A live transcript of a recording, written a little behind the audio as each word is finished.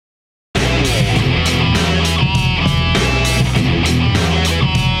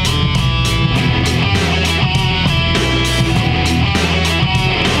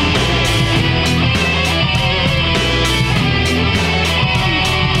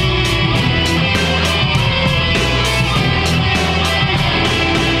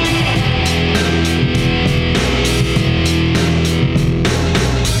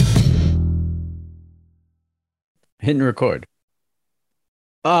Hitting record.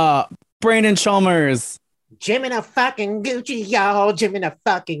 Brandon Chalmers. Jimina fucking Gucci, y'all. Jimina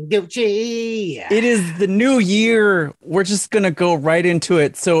fucking Gucci. It is the new year. We're just gonna go right into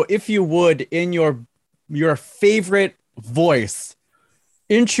it. So if you would, in your favorite voice,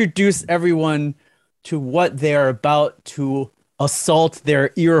 introduce everyone to what they are about to assault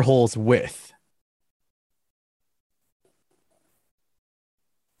their ear holes with.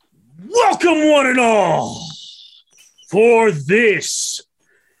 Welcome, one and all, for this,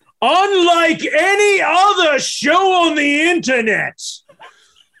 unlike any other show on the internet,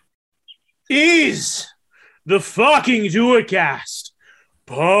 is the fucking Do-It-Cast,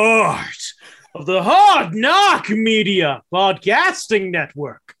 part of the Hard Knock Media Podcasting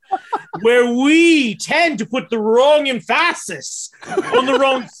Network, where we tend to put the wrong emphasis on the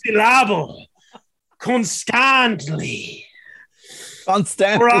wrong syllable constantly.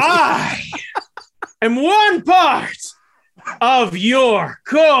 For I am one part of your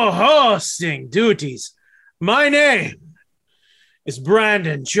co-hosting duties. My name is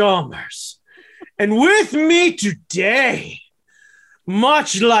Brandon Chalmers. And with me today,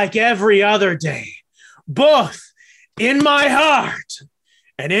 much like every other day, both in my heart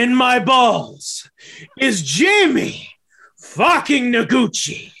and in my balls, is Jamie fucking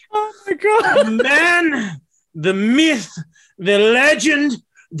Noguchi. Oh my God. The man, the myth, the legend,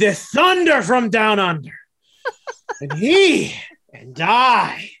 the thunder from down under. And he and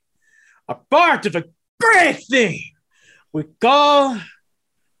I are part of a great thing we call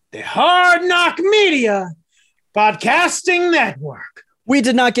the Hard Knock Media Podcasting Network. We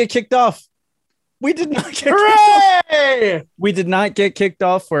did not get kicked off. We did not get Hooray! We did not get kicked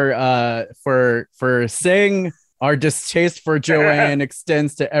off for saying our distaste for Joanne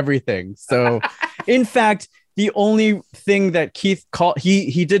extends to everything. So, in fact, the only thing that Keith called,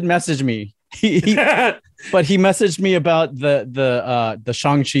 he did message me. But he messaged me about the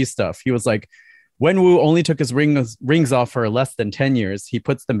Shang-Chi stuff. He was like, Wenwu only took his rings off for less than 10 years. He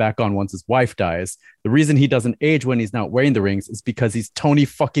puts them back on once his wife dies. The reason he doesn't age when he's not wearing the rings is because he's Tony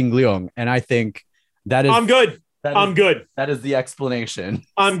fucking Leung. And I think that is... I'm good. I'm good. That is the explanation.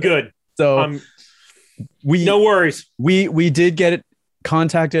 I'm good. So no worries. We did get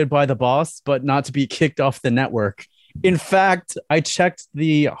contacted by the boss, but not to be kicked off the network. In fact, I checked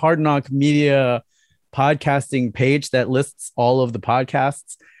the Hard Knock Media podcasting page that lists all of the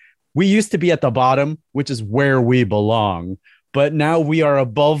podcasts. We used to be at the bottom, which is where we belong, but now we are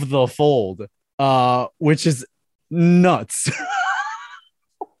above the fold, which is nuts.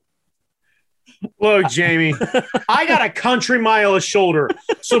 Look, Jamie, I got a country mile of shoulder,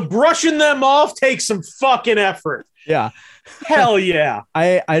 so brushing them off takes some fucking effort. Yeah. Hell yeah.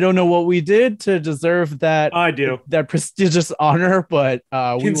 I don't know what we did to deserve that. I do. That prestigious honor, but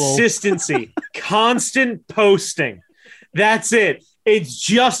consistency, constant posting. That's it. It's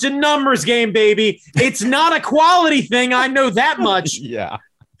just a numbers game, baby. It's not a quality thing. I know that much. Yeah,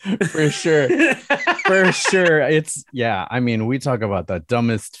 for sure. For sure. I mean, we talk about the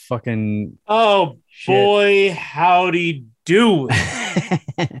dumbest fucking. Oh, shit. Boy, howdy do.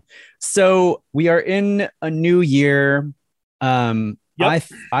 So we are in a new year. Yep.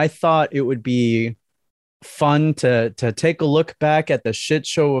 I thought it would be fun to take a look back at the shit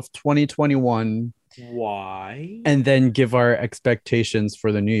show of 2021. Why? And then give our expectations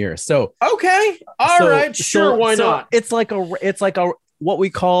for the new year. So okay, all right, sure, why not? It's like a what we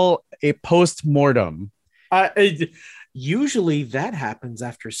call a post-mortem. Usually that happens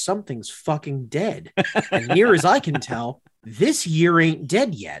after something's fucking dead. And near as I can tell, this year ain't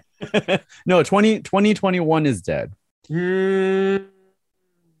dead yet. No, 2021 is dead.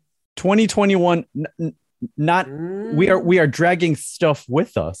 2021 we are dragging stuff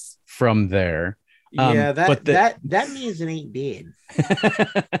with us from there. Yeah, that means it ain't dead.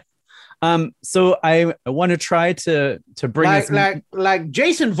 So I want to try to bring like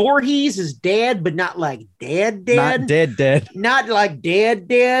Jason Voorhees is dead, but not like dead. Not dead. Not like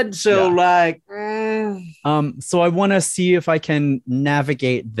dead. So yeah. So I want to see if I can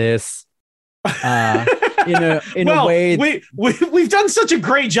navigate this in a way. We've done such a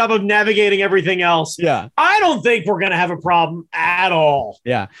great job of navigating everything else. Yeah, I don't think we're gonna have a problem at all.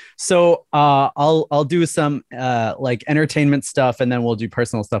 Yeah. So I'll do some like entertainment stuff, and then we'll do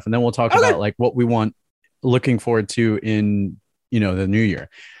personal stuff, and then we'll talk about like what we want, looking forward to in the new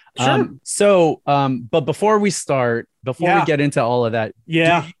year. Sure. But before we get into all of that,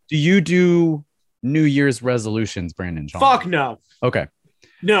 do you do New Year's resolutions, Brandon? Fuck no. Okay.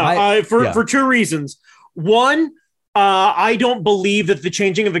 No, for two reasons. One, I don't believe that the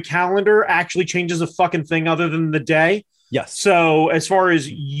changing of the calendar actually changes a fucking thing other than the day. Yes. So as far as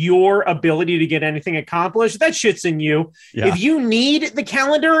your ability to get anything accomplished, that shit's in you. Yeah. If you need the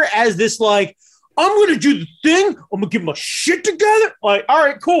calendar as this, like, I'm going to do the thing, I'm going to get my shit together. Like, all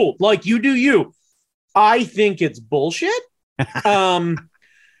right, cool. Like, you do you. I think it's bullshit.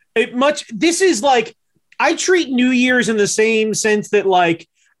 This is like, I treat New Year's in the same sense that like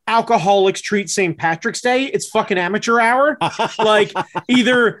alcoholics treat St. Patrick's Day. It's fucking amateur hour. Like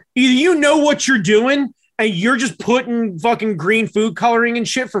either you know what you're doing and you're just putting fucking green food coloring and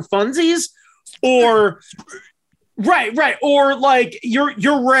shit for funsies, or right, or like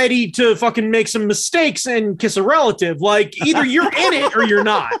you're ready to fucking make some mistakes and kiss a relative. Like either you're in it or you're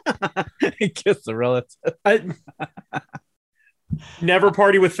not. Kiss a relative. Never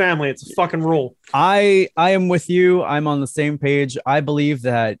party with family. It's a fucking rule. I am with you. I'm on the same page. I believe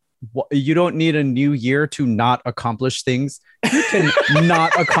that you don't need a new year to not accomplish things. You can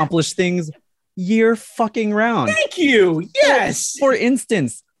not accomplish things year fucking round. Thank you. Yes. For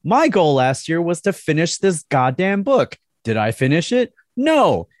instance, my goal last year was to finish this goddamn book. Did I finish it?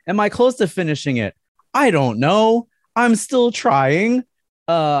 No. Am I close to finishing it? I don't know. I'm still trying.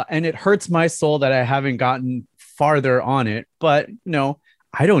 And it hurts my soul that I haven't gotten farther on it, but no,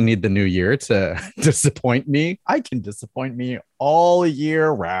 I don't need the new year to disappoint me. I can disappoint me all year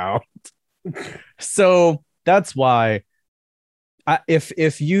round. So that's why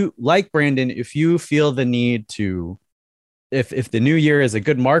if you, like Brandon, if you feel the need to, if the new year is a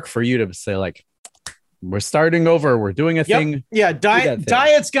good mark for you to say like, we're starting over, we're doing a thing. Yeah,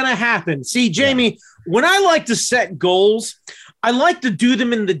 diet's gonna happen. See, Jamie, when I like to set goals, I like to do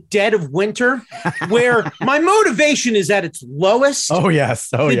them in the dead of winter where my motivation is at its lowest. Oh, yes.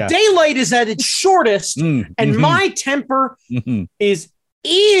 The daylight is at its shortest, and my temper is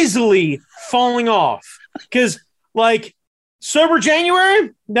easily falling off. Because, like, Sober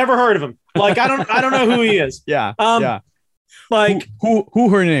January, never heard of him. Like, I don't know who he is. Yeah. Like, who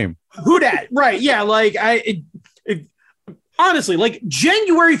her name? Who dat? Right. Yeah. Like, honestly, like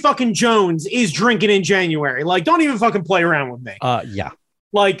January fucking Jones is drinking in January. Like, don't even fucking play around with me. Yeah.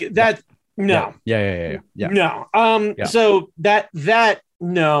 Like that. No. Yeah. No. So that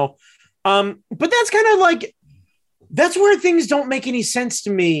no. But that's kind of like, that's where things don't make any sense to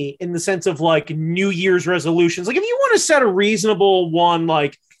me in the sense of like New Year's resolutions. Like if you want to set a reasonable one,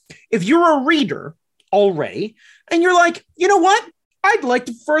 like if you're a reader already and you're like, you know what? I'd like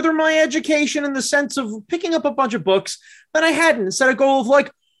to further my education in the sense of picking up a bunch of books that I hadn't, set a goal of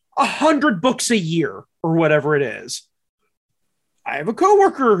like 100 books a year or whatever it is. I have a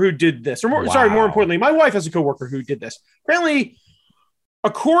coworker who did this, or more importantly, my wife has a coworker who did this. Apparently,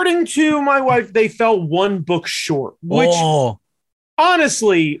 according to my wife, they fell one book short, which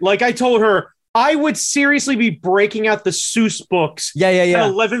honestly, like I told her, I would seriously be breaking out the Seuss books at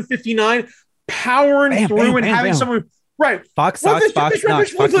 11:59, powering through and having someone... Right. Box, like,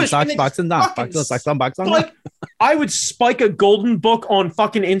 I would spike a golden book on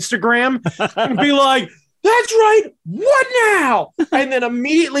fucking Instagram and be like, that's right. What now? And then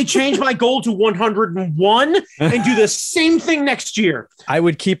immediately change my goal to 101 and do the same thing next year. I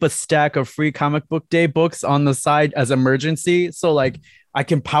would keep a stack of free comic book day books on the side as emergency. So like I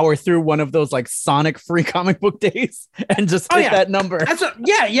can power through one of those like Sonic free comic book days and just hit that number.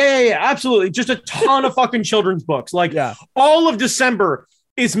 Yeah, absolutely. Just a ton of fucking children's books. Like all of December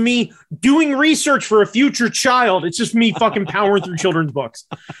is me doing research for a future child. It's just me fucking powering through children's books.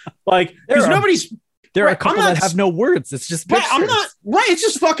 Like because there are a couple that have no words. It's just pictures. It's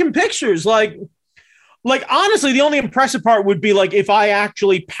just fucking pictures. Like honestly, the only impressive part would be like if I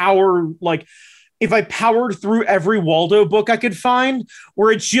actually if I powered through every Waldo book I could find,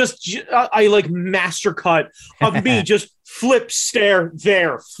 where it's just I like master cut of me just flip, stare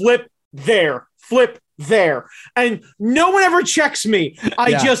there, flip there, flip there, and no one ever checks me.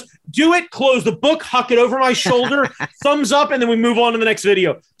 I just do it, close the book, huck it over my shoulder, thumbs up, and then we move on to the next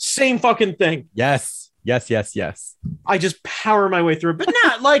video. Same fucking thing. Yes. I just power my way through it, but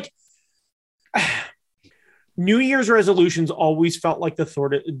not like. New Year's resolutions always felt like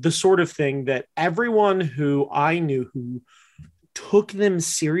the sort of thing that everyone who I knew who took them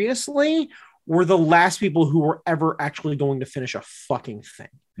seriously were the last people who were ever actually going to finish a fucking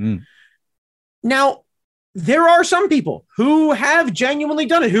thing. Now, there are some people who have genuinely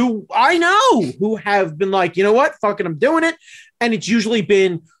done it, who I know who have been like, you know what, fucking I'm doing it. And it's usually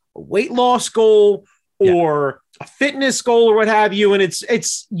been a weight loss goal or a fitness goal or what have you. And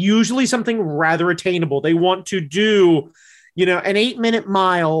it's usually something rather attainable. They want to do, an 8-minute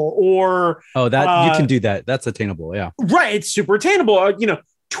mile or... Oh, that you can do that. That's attainable. Yeah. Right. It's super attainable.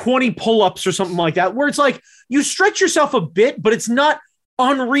 20 pull-ups or something like that, where it's like you stretch yourself a bit, but it's not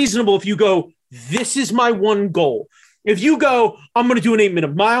unreasonable if you go, this is my one goal. If you go, I'm going to do an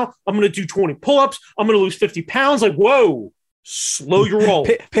 8-minute mile, I'm going to do 20 pull-ups, I'm going to lose 50 pounds, like, whoa, slow your roll.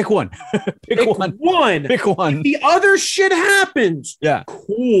 Pick one. Pick one. Pick one. The other shit happens. Yeah.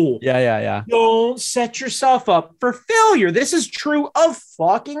 Cool. Yeah. Don't set yourself up for failure. This is true of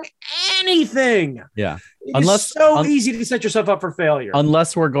fucking anything. Yeah. It's so easy to set yourself up for failure.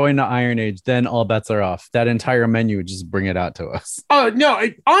 Unless we're going to Iron Age, then all bets are off. That entire menu, just bring it out to us. Oh, no.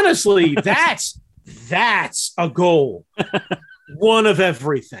 Honestly, that's a goal. One of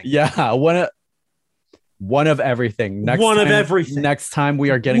everything. Yeah. One of everything. Next time we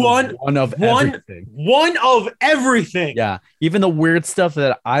are getting one of everything. One of everything. Yeah. Even the weird stuff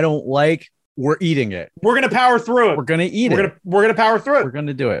that I don't like, we're eating it. We're gonna power through it. We're gonna eat it. We're gonna power through it. We're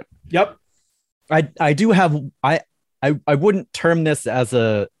gonna do it. Yep. I do have I wouldn't term this as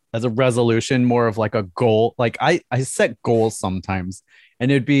a resolution, more of like a goal. Like I set goals sometimes,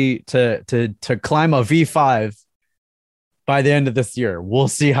 and it'd be to climb a V5 by the end of this year. We'll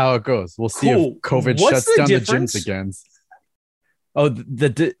see how it goes. We'll see if COVID shuts down difference? the gyms again. Oh,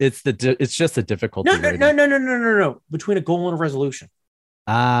 it's just a difficulty. No. Between a goal and a resolution.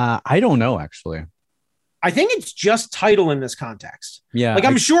 I don't know actually. I think it's just title in this context. Yeah. Like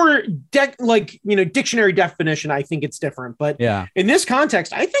I'm sure dictionary definition, I think it's different, but yeah, in this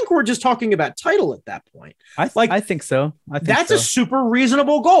context, I think we're just talking about title at that point. I think so. That's a super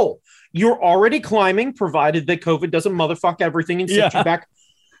reasonable goal. You're already climbing, provided that COVID doesn't motherfuck everything and set you back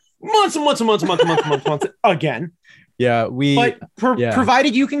months again. Yeah,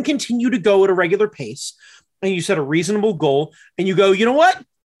 provided you can continue to go at a regular pace and you set a reasonable goal and you go, you know what?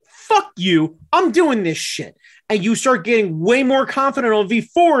 Fuck you. I'm doing this shit. And you start getting way more confident on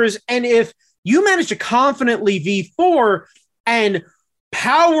V4s. And if you manage to confidently V4 and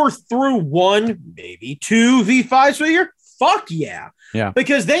power through 1, maybe 2 V5s for the year, fuck yeah. Yeah.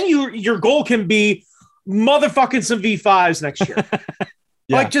 Because then your goal can be motherfucking some V5s next year.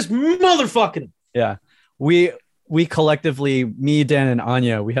 Like just motherfucking them. Yeah. We collectively, me, Dan, and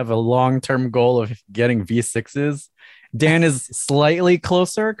Anya, we have a long-term goal of getting V6s. Dan is slightly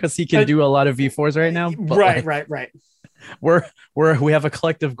closer because he can do a lot of V4s right now. Right. We have a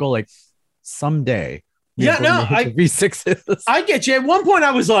collective goal, like someday. V6s. I get you. At one point,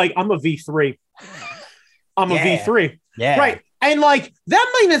 I was like, I'm a V3. I'm a V3. Yeah. Right. And like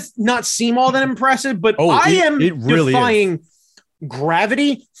that might not seem all that impressive, but I am really defying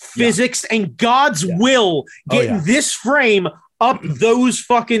gravity, physics, and God's will getting this frame up those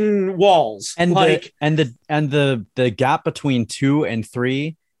fucking walls. And the gap between 2 and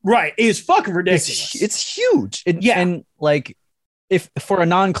 3 is fucking ridiculous. It's huge. And like if for a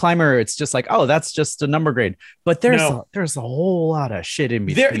non-climber, it's just like, oh, that's just a number grade. But there's a whole lot of shit in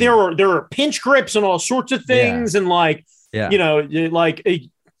between. There are pinch grips and all sorts of things, and like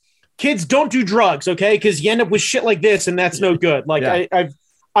kids don't do drugs, okay? Because you end up with shit like this, and that's no good. Like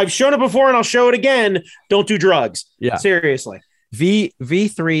I've shown it before, and I'll show it again. Don't do drugs. Yeah, seriously.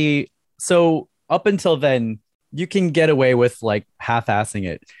 V3. So up until then, you can get away with like half-assing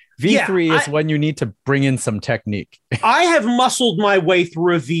it. V3 is when you need to bring in some technique. I have muscled my way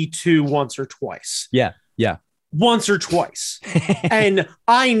through a V2 once or twice. Yeah. Once or twice. And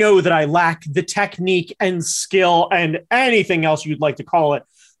I know that I lack the technique and skill and anything else you'd like to call it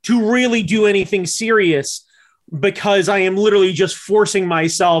to really do anything serious, because I am literally just forcing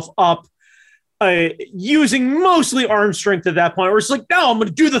myself up using mostly arm strength at that point, where it's like, no, I'm going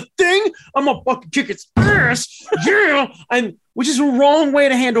to do the thing. I'm going to fucking kick its ass. Yeah. And which is a wrong way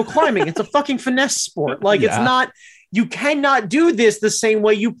to handle climbing. It's a fucking finesse sport. Like it's not, you cannot do this the same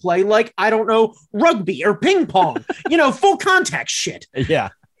way you play, like, I don't know, rugby or ping pong, full contact shit. Yeah.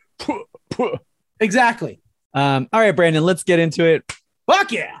 Exactly. All right, Brandon, let's get into it.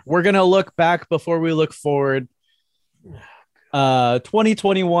 Fuck yeah. We're going to look back before we look forward.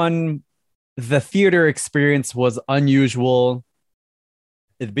 2021, the theater experience was unusual.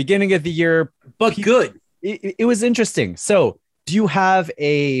 At the beginning of the year, but good. It was interesting. So, do you have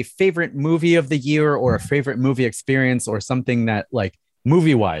a favorite movie of the year or a favorite movie experience or something that, like,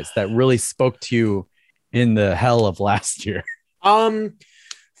 movie-wise, that really spoke to you in the hell of last year?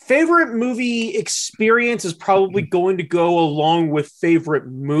 Favorite movie experience is probably going to go along with favorite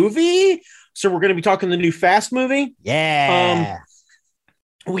movie. So we're going to be talking the new Fast movie. Yeah.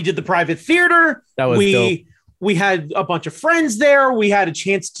 We did the private theater. That was dope. We had a bunch of friends there. We had a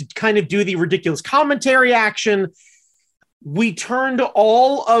chance to kind of do the ridiculous commentary action. We turned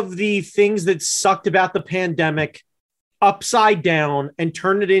all of the things that sucked about the pandemic upside down and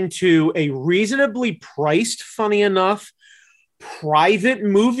turned it into a reasonably priced, funny enough, private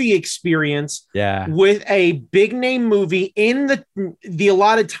movie experience with a big name movie in the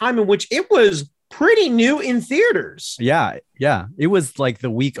allotted time, in which it was pretty new in theaters. Yeah. It was like the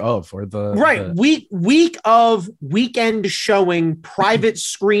week of, or the week of weekend showing, private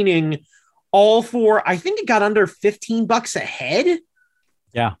screening, all for, I think it got under $15 a head.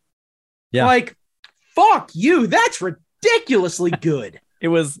 Yeah. Like, fuck you. That's ridiculously good. It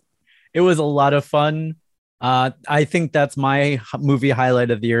was a lot of fun. I think that's my movie highlight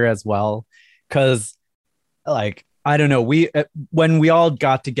of the year as well, because like, I don't know, when we all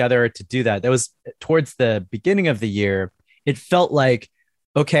got together to do that was towards the beginning of the year. It felt like,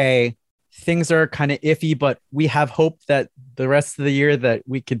 okay, things are kind of iffy, but we have hope that the rest of the year that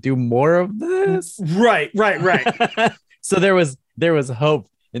we could do more of this. Right. So there was hope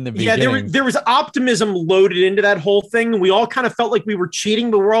in the beginning. Yeah, there was optimism loaded into that whole thing. We all kind of felt like we were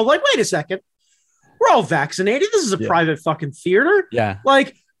cheating, but we're all like, wait a second. We're all vaccinated. This is a private fucking theater. Yeah.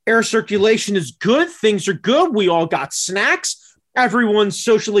 Like, air circulation is good. Things are good. We all got snacks. Everyone's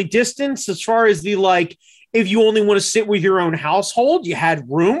socially distanced as far as the, like, if you only want to sit with your own household, you had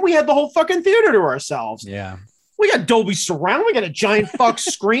room. We had the whole fucking theater to ourselves. Yeah. We got Dolby Surround. We got a giant fuck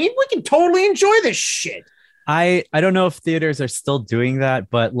screen. We can totally enjoy this shit. I don't know if theaters are still doing that,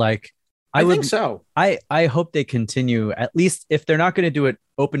 but like, I think so. I hope they continue, at least if they're not going to do it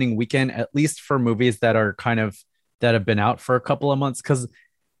opening weekend, at least for movies that are that have been out for a couple of months. Cause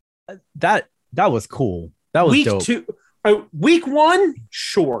that was cool. That was week dope. 2, week 1.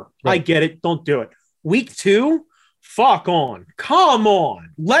 Sure. Right. I get it. Don't do it. Week 2. Fuck on. Come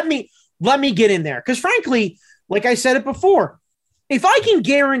on. Let me get in there. Cause frankly, like I said it before, if I can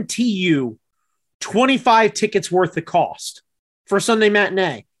guarantee you 25 tickets worth of cost for a Sunday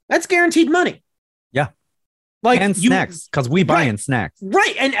matinee, that's guaranteed money. Yeah. Like, and snacks, because we buy in snacks.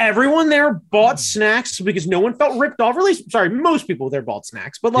 Right. And everyone there bought snacks because no one felt ripped off. Or at least, sorry, most people there bought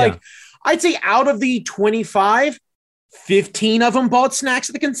snacks. But like, I'd say out of the 25, 15 of them bought snacks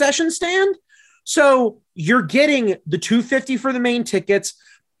at the concession stand. So you're getting the $250 for the main tickets,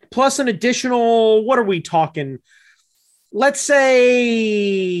 plus an additional, what are we talking? Let's say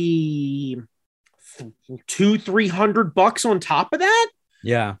 $200-300 on top of that.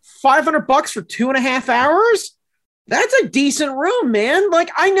 Yeah. $500 for 2.5 hours. That's a decent room, man.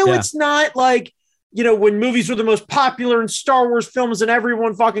 Like, I know it's not like, you know, when movies were the most popular in Star Wars films and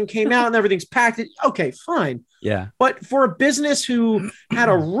everyone fucking came out and everything's packed. Okay, fine. Yeah. But for a business who had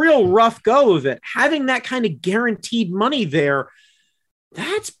a real rough go of it, having that kind of guaranteed money there,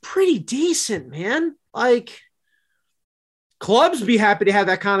 that's pretty decent, man. Like, clubs be happy to have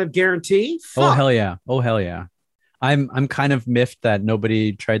that kind of guarantee. Fuck. Oh, hell yeah. I'm kind of miffed that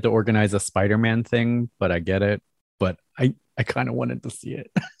nobody tried to organize a Spider-Man thing, but I get it. But I kind of wanted to see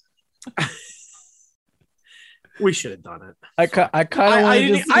it. We should have done it. I kind of wanted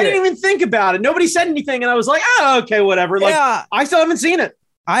to see it. I didn't even think about it. Nobody said anything, and I was like, oh, okay, whatever. Like, I still haven't seen it.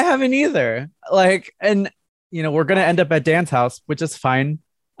 I haven't either. Like, and you know, we're gonna end up at Dan's house, which is fine.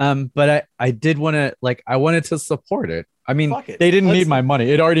 But I did want to, like, I wanted to support it. I mean, they didn't need my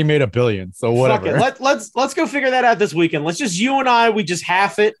money. It already made $1 billion. So whatever. Let's go figure that out this weekend. Let's just, you and I, we just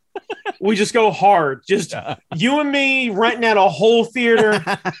half it. We just go hard. Just you and me renting out a whole theater.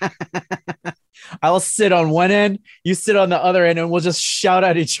 I'll sit on one end, you sit on the other end, and we'll just shout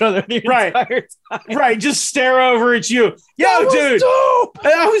at each other the entire time. Right. Just stare over at you. Yo, dude. Dope.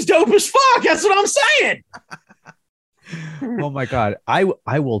 That was dope as fuck. That's what I'm saying. Oh my God. I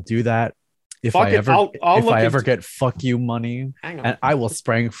will do that. If I ever get fuck you money, and I will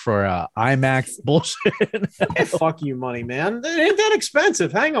spring for IMAX bullshit. Fuck you money, man. It ain't that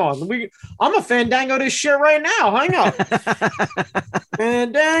expensive. Hang on. I'm a Fandango this shit right now. Hang on.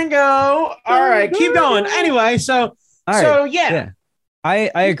 Fandango. All right, keep going. Anyway, yeah.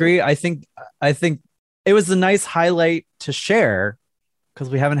 I agree. I think it was a nice highlight to share because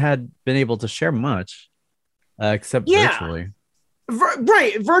we haven't been able to share much except virtually.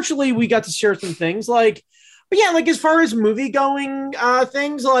 Right. Virtually, we got to share some things but yeah, like as far as movie going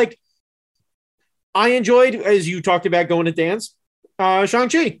things, like I enjoyed, as you talked about going to Dan's,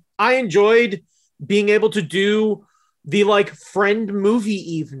 Shang-Chi. I enjoyed being able to do the like friend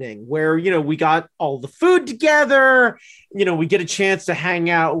movie evening where, you know, we got all the food together, you know, we get a chance to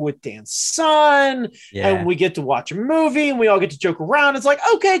hang out with Dan's son and we get to watch a movie and we all get to joke around. It's like,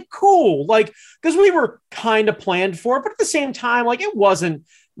 okay, cool. Like, because we were kind of planned for it, but at the same time, like it wasn't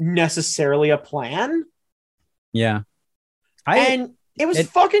necessarily a plan. Yeah. And it was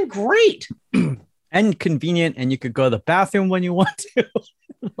fucking great. And convenient, and you could go to the bathroom when you want to.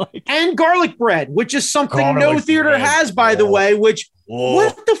 And garlic bread, which is something no theater has, by the way, which,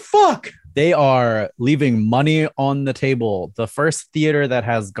 what the fuck? They are leaving money on the table. The first theater that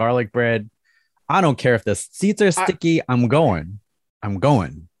has garlic bread, I don't care if the seats are sticky, I'm going.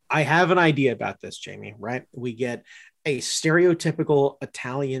 I have an idea about this, Jamie, right? We get a stereotypical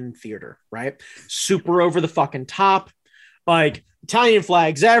Italian theater, right? Super over the fucking top, like Italian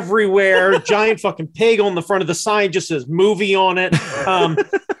flags everywhere, giant fucking pig on the front of the sign just says movie on it.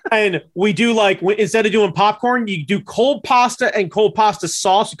 And we do like, instead of doing popcorn, you do cold pasta and cold pasta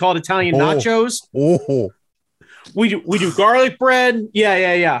sauce. We call it Italian nachos. We do garlic bread.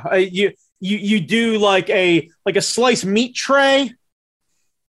 Yeah. You do like a sliced meat tray,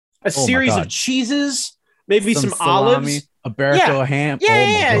 a series of cheeses, maybe some salami, olives, a Berto ham.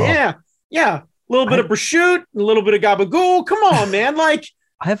 Yeah. A little bit of prosciutto, a little bit of gabagool. Come on, man. Like,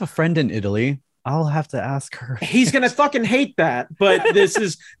 I have a friend in Italy. I'll have to ask her. He's gonna fucking hate that, but this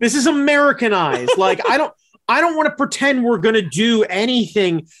is Americanized. Like, I don't want to pretend we're gonna do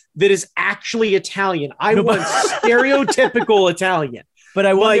anything that is actually Italian. I want stereotypical Italian. But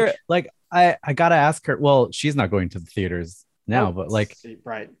I wonder, I gotta ask her. Well, she's not going to the theaters now, but like,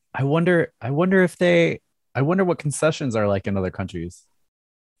 right. I wonder what concessions are like in other countries.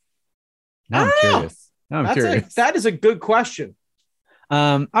 Now I'm curious. That is a good question.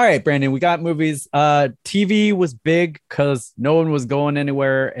 All right, Brandon, we got movies. TV was big because no one was going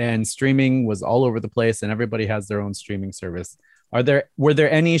anywhere and streaming was all over the place and everybody has their own streaming service. Were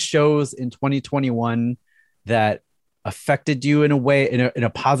there any shows in 2021 that affected you in a way, in a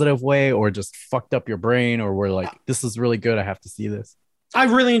positive way, or just fucked up your brain, or were like, this is really good, I have to see this? I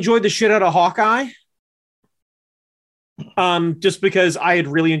really enjoyed the shit out of Hawkeye. Just because I had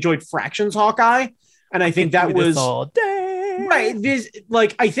really enjoyed Fractions Hawkeye. And I think that was all day. Right.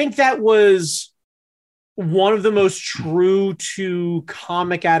 I think that was one of the most true to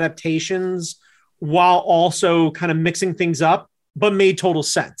comic adaptations while also kind of mixing things up, but made total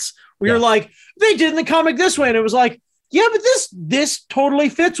sense. We were like, they did in the comic this way. And it was like, yeah, but this totally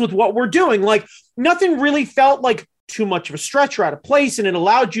fits with what we're doing. Like, nothing really felt like too much of a stretch or out of place. And it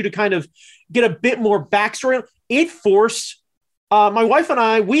allowed you to kind of get a bit more backstory. It forced my wife and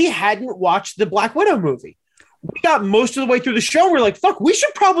I, we hadn't watched the Black Widow movie. We got most of the way through the show. We're like, fuck, we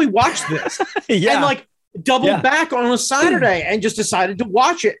should probably watch this. And like doubled back on a Saturday and just decided to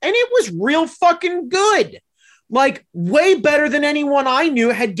watch it. And it was real fucking good. Like, way better than anyone I knew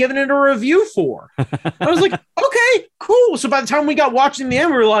had given it a review for. I was like, okay, cool. So by the time we got watching the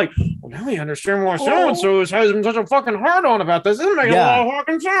end, we were like, well, now we understand why so-and-so has been such a fucking hard on about this. This is making a lot of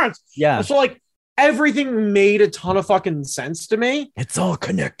fucking sense. Yeah. And so like, everything made a ton of fucking sense to me. It's all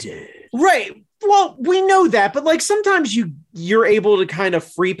connected. Right. Well, we know that, but like sometimes you're able to kind of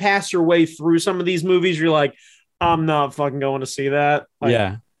free pass your way through some of these movies. You're like, I'm not fucking going to see that.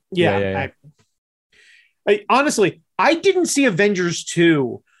 Like, yeah. I honestly, I didn't see Avengers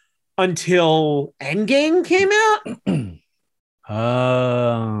 2 until Endgame came out.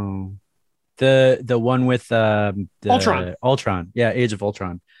 Oh, the one with Ultron. Yeah, Age of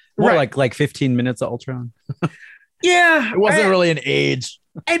Ultron. More like 15 minutes of Ultron. Yeah, it wasn't really an age.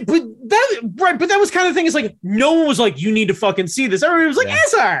 But that was kind of the thing. It's like no one was like, you need to fucking see this. Everybody was like,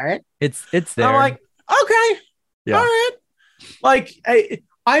 it's all right. It's there. I'm like, okay, all right. Like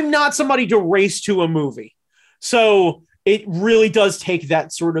I'm not somebody to race to a movie, so it really does take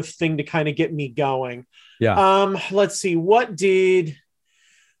that sort of thing to kind of get me going. Yeah. Let's see, what did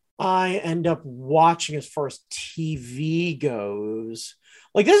I end up watching as far as TV goes?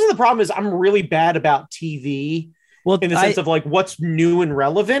 Like, this is the problem, is I'm really bad about TV. Well, in the sense of like what's new and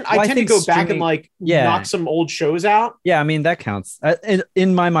relevant. I tend to go back and like knock some old shows out. Yeah, I mean that counts.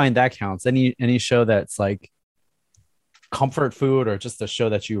 In my mind, that counts. Any show that's like comfort food or just a show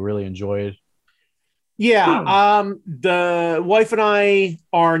that you really enjoyed. Yeah. The wife and I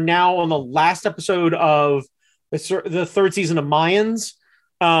are now on the last episode of the third season of Mayans.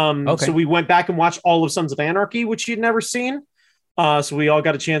 So we went back and watched all of Sons of Anarchy, which you'd never seen. So we all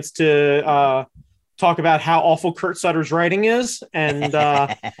got a chance to talk about how awful Kurt Sutter's writing is and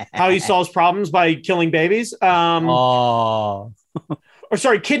how he solves problems by killing babies. Or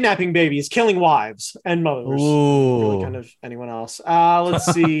kidnapping babies, killing wives and mothers. Really kind of anyone else. Let's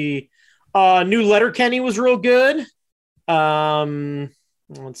see. New Letterkenny was real good.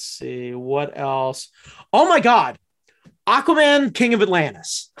 Let's see. What else? Oh my God. Aquaman, King of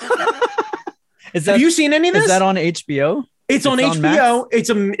Atlantis. Have you seen any of this? Is that on HBO? It's on HBO. Max?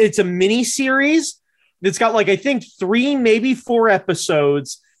 It's a mini series that's got like I think 3, maybe 4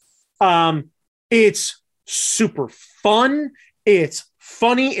 episodes. It's super fun. It's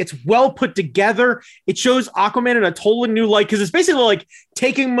funny. It's well put together. It shows Aquaman in a totally new light because it's basically like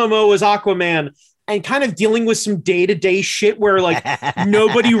taking Momoa as Aquaman and kind of dealing with some day-to-day shit where like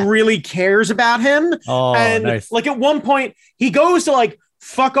nobody really cares about him. And nice. Like at one point he goes to like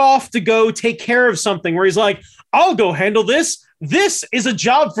fuck off to go take care of something where he's like, I'll go handle this this is a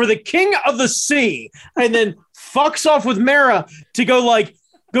job for the king of the sea, and then fucks off with Mera to go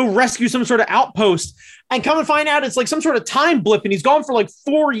rescue some sort of outpost, and come and find out it's like some sort of time blip, and he's gone for like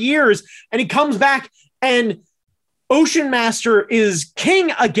 4 years, and he comes back and Ocean Master is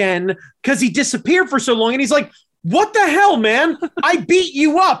king again because he disappeared for so long, and he's like, what the hell, man? I beat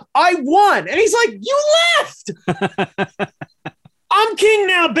you up. I won. And he's like, you left. I'm king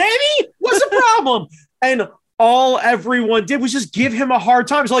now, baby. What's the problem? And all everyone did was just give him a hard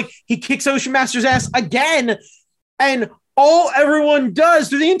time. So like he kicks Ocean Master's ass again. And all everyone does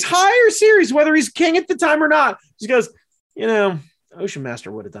through the entire series, whether he's king at the time or not, just goes, Ocean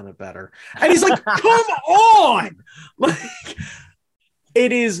Master would have done it better. And he's like, come on. Like,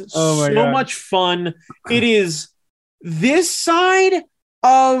 it is so much fun. It is this side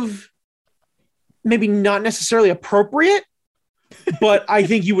of maybe not necessarily appropriate, but I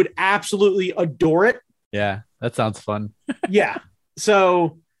think you would absolutely adore it. Yeah, that sounds fun. Yeah.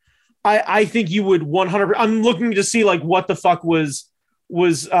 So I think you would 100%. I'm looking to see like what the fuck was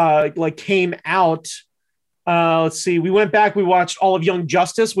like came out. Let's see. We went back. We watched all of Young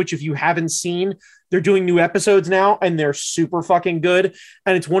Justice, which if you haven't seen, they're doing new episodes now and they're super fucking good.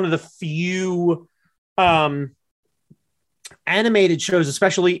 And it's one of the few animated shows,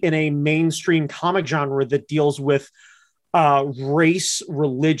 especially in a mainstream comic genre, that deals with race,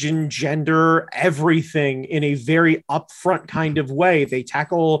 religion, gender, everything in a very upfront kind of way. They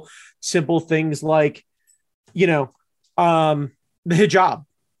tackle simple things like, the hijab,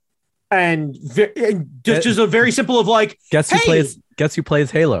 and just a very simple of like, guess who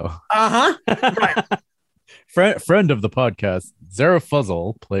plays Halo? Right. Friend of the podcast, Zara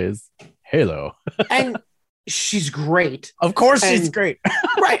Fuzzle plays Halo, and she's great. Of course, she's great.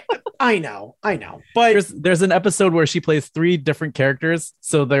 Right. I know. But there's an episode where she plays 3 different characters.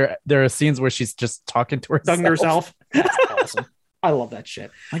 So there are scenes where she's just talking to herself. That's awesome. I love that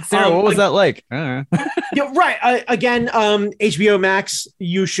shit. Like, Sarah, what was that like? Right. Again, HBO Max,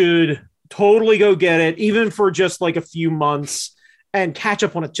 you should totally go get it, even for just like a few months, and catch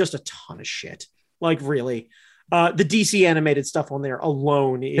up on just a ton of shit. Like, really. The DC animated stuff on there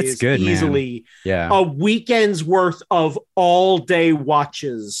alone is good, easily a weekend's worth of all day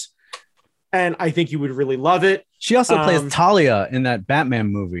watches. And I think you would really love it. She also plays Talia in that Batman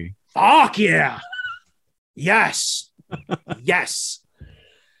movie. Fuck yeah. Yes. Yes.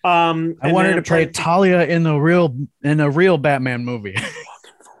 I want her to play Talia in a real Batman movie. Fucking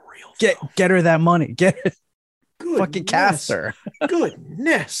for real. Get her that money. Get it. Goodness. Fucking cast her.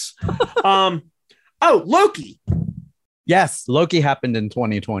 Goodness. Loki. Yes, Loki happened in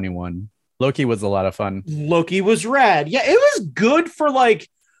 2021. Loki was a lot of fun. Loki was rad. Yeah, it was good for like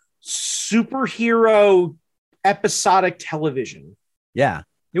superhero episodic television. Yeah,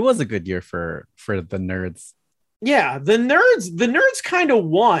 it was a good year for the nerds. Yeah, the nerds kind of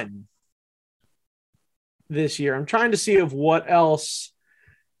won this year. I'm trying to see of what else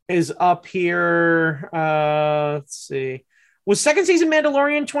is up here. Let's see. Was second season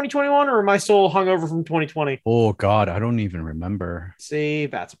Mandalorian 2021, or am I still hungover from 2020? Oh God, I don't even remember. See,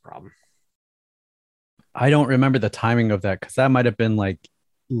 that's a problem. I don't remember the timing of that because that might have been like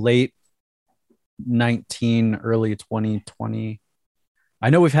late 19, early 2020. I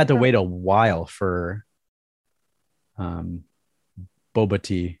know we've had to wait a while for Boba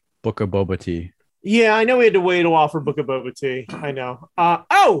Tea, Book of Boba Tea. Yeah, I know we had to wait a while for Book of Boba Tea. I know.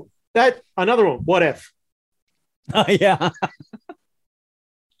 That another one. What if? Yeah.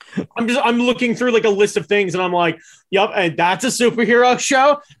 I'm looking through like a list of things and I'm like, yep, and that's a superhero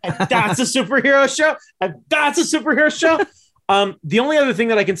show, and that's a superhero show, and that's a superhero show. The only other thing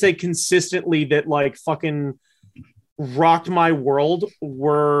that I can say consistently that like fucking rocked my world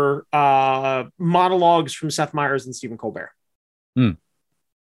were monologues from Seth Meyers and Stephen Colbert.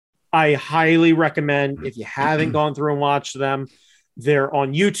 I highly recommend, if you haven't gone through and watched them, they're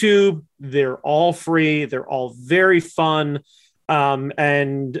on YouTube. They're all free. They're all very fun.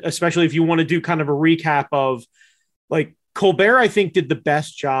 And especially if you want to do kind of a recap of like Colbert, I think did the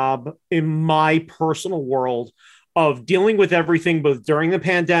best job in my personal world of dealing with everything, both during the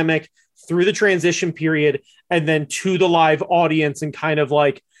pandemic, through the transition period, and then to the live audience, and kind of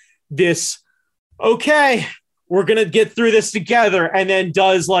like this, okay, we're going to get through this together. And then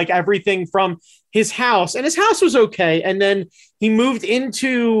does like everything from his house, and his house was okay. And then he moved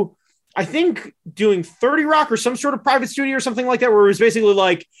into, I think, doing 30 Rock or some sort of private studio or something like that, where it was basically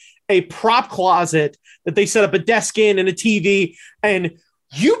like a prop closet that they set up a desk in and a TV. And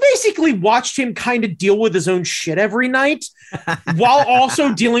you basically watched him kind of deal with his own shit every night while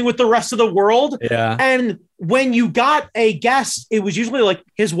also dealing with the rest of the world. Yeah. And when you got a guest, it was usually like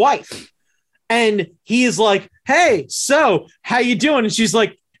his wife. And he is like, hey, so how you doing? And she's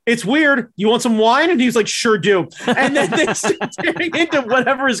like, it's weird. You want some wine? And he's like, sure do. And then they start tearing into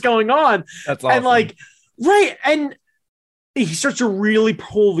whatever is going on. That's awesome. And like, right. And he starts to really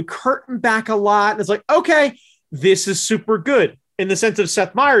pull the curtain back a lot. And it's like, okay, this is super good. In the sense of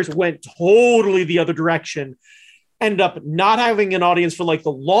Seth Meyers went totally the other direction. Ended up not having an audience for like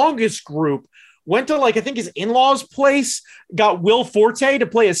the longest group. Went to like, I think his in-laws' place, got Will Forte to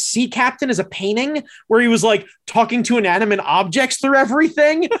play a sea captain as a painting where he was like talking to inanimate objects through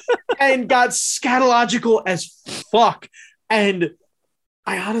everything and got scatological as fuck. And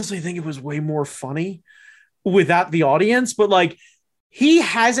I honestly think it was way more funny without the audience, but like he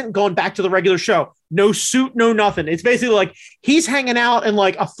hasn't gone back to the regular show. No suit, no nothing. It's basically like he's hanging out in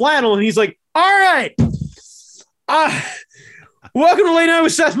like a flannel and he's like, all right, welcome to Late Night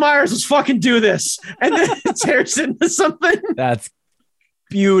with Seth Meyers. Let's fucking do this. And then it tears into something. That's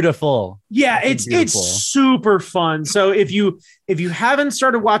beautiful. Yeah, it's super fun. So if you haven't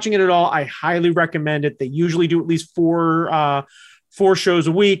started watching it at all, I highly recommend it. They usually do at least four shows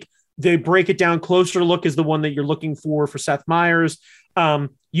a week. They break it down. Closer Look is the one that you're looking for Seth Meyers.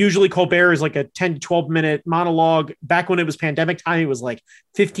 Usually Colbert is like a 10 to 12 minute monologue. Back when it was pandemic time, it was like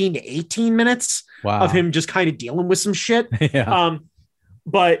 15 to 18 minutes of him just kind of dealing with some shit. Yeah.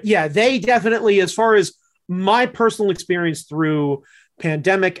 But yeah, they definitely, as far as my personal experience through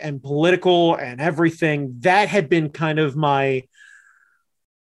pandemic and political and everything, that had been kind of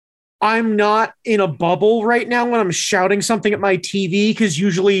I'm not in a bubble right now when I'm shouting something at my TV, because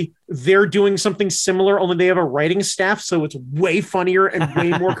usually they're doing something similar, only they have a writing staff. So it's way funnier and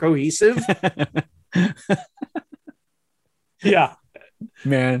way more cohesive. Yeah,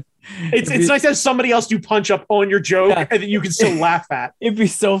 man. It's nice to have somebody else do punch up on your joke and that you can still laugh at. It'd be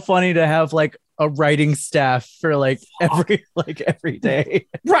so funny to have like a writing staff for like every day.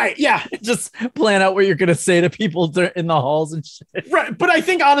 Right. Yeah. Just plan out what you're going to say to people in the halls and shit. Right. But I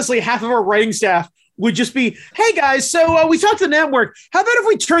think honestly, half of our writing staff would just be, hey guys, so we talked to the network. How about if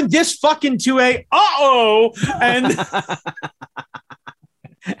we turn this fuck into a and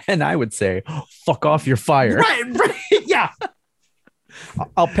and I would say, fuck off, you're fired. Right. Yeah.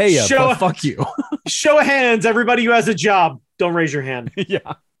 I'll pay you, but fuck you. Show of hands, everybody who has a job. Don't raise your hand.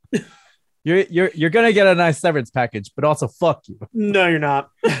 Yeah. You're gonna get a nice severance package, but also fuck you. No, you're not.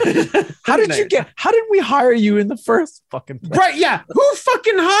 How did we hire you in the first fucking place? Right, yeah. Who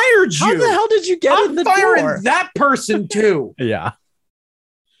fucking hired you? How the hell did you get in the firing door? That person too. Yeah.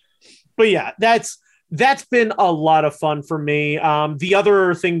 But yeah, that's been a lot of fun for me. The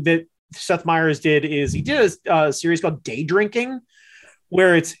other thing that Seth Meyers did is he did a series called Day Drinking,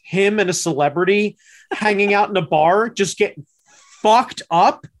 where it's him and a celebrity hanging out in a bar, just getting fucked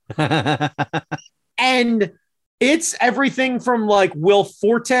up. And it's everything from like Will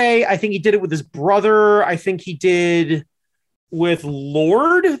Forte. I think he did it with his brother. I think he did with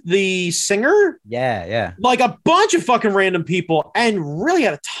Lord, the singer. Yeah. Like a bunch of fucking random people, and really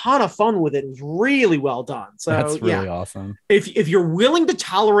had a ton of fun with it. It was really well done. So that's really awesome. If you're willing to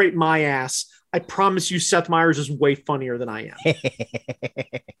tolerate my ass, I promise you Seth Meyers is way funnier than I am.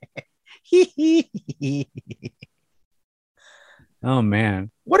 Oh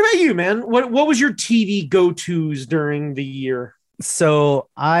man. What about you, man? What was your TV go-tos during the year? So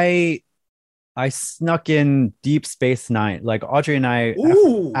I snuck in Deep Space Nine. Like Audrey and I,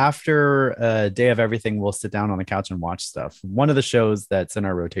 after Day of Everything, we'll sit down on the couch and watch stuff. One of the shows that's in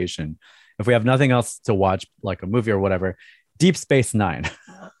our rotation, if we have nothing else to watch, like a movie or whatever, Deep Space Nine.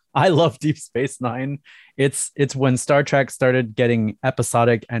 I love Deep Space Nine. It's when Star Trek started getting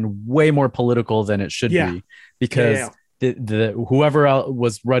episodic and way more political than it should be, because the whoever else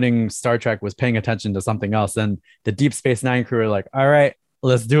was running Star Trek was paying attention to something else, and the Deep Space Nine crew are like, all right,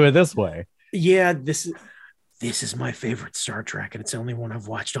 let's do it this way. Yeah, this is my favorite Star Trek, and it's the only one I've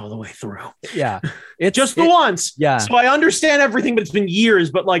watched all the way through. Yeah, it's just the once. Yeah, so I understand everything, but it's been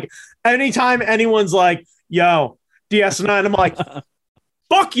years. But like, anytime anyone's like, "Yo, DS9," I'm like,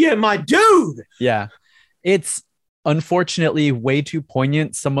 "Fuck yeah, my dude." Yeah, it's unfortunately way too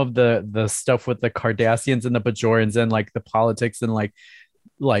poignant. Some of the stuff with the Cardassians and the Bajorans and like the politics and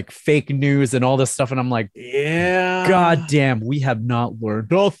like fake news and all this stuff, and I'm like, yeah, god damn, we have not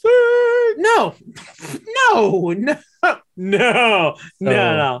learned a thing. No.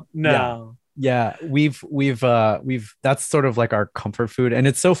 Yeah, we've that's sort of like our comfort food. And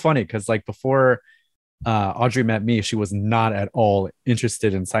it's so funny because like before Audrey met me, she was not at all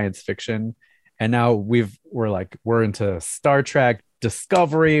interested in science fiction, and now we're into Star Trek,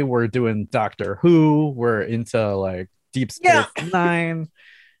 Discovery, we're doing Doctor Who, we're into like Deep Space Nine.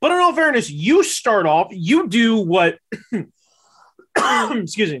 But in all fairness, you start off, you do what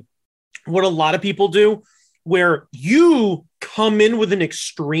excuse me, what a lot of people do, where you come in with an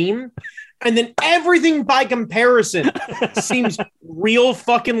extreme and then everything by comparison seems real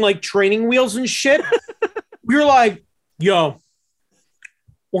fucking like training wheels and shit. We're like, yo,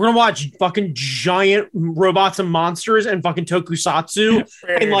 we're gonna watch fucking giant robots and monsters and fucking tokusatsu.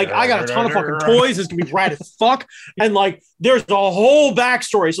 And like, I got a ton of fucking toys. It's gonna be rad as fuck. And like, there's a whole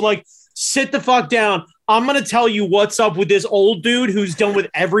backstory. So like, sit the fuck down. I'm going to tell you what's up with this old dude who's done with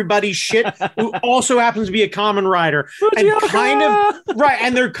everybody's shit, who also happens to be a Kamen Rider. And kind of, right.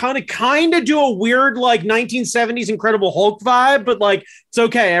 And they're kind of do a weird, like 1970s Incredible Hulk vibe, but like, it's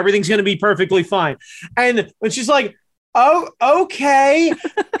okay. Everything's going to be perfectly fine. And she's like, oh, okay.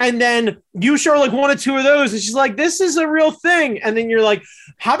 And then you show her like one or two of those, and she's like, this is a real thing. And then you're like,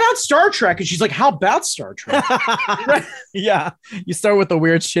 how about Star Trek? And she's like, how about Star Trek? Right. Yeah. You start with the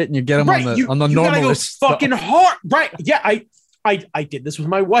weird shit and you get them Right. on the you normal gotta go stuff. fucking hard. Right. Yeah. I did this with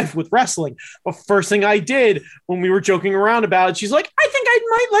my wife with wrestling. The first thing I did when we were joking around about it, she's like, I think I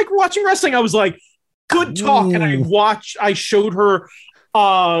might like watching wrestling. I was like, good talk. Ooh. And I showed her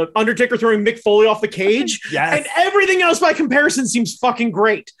Undertaker throwing Mick Foley off the cage. Yes. And everything else by comparison seems fucking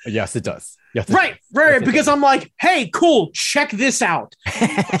great. Yes, it does. Yes, it Right. does. Yes, it Because does. I'm like, hey, cool, check this out.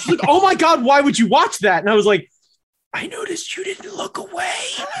 She's like, oh my God, why would you watch that? And I was like, I noticed you didn't look away.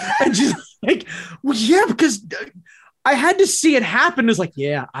 And she's like, well, yeah, because I had to see it happen. It's like,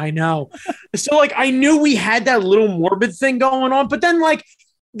 yeah, I know. So like, I knew we had that little morbid thing going on, but then like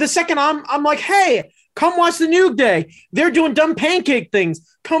the second I'm like, hey, come watch the New Day. They're doing dumb pancake things.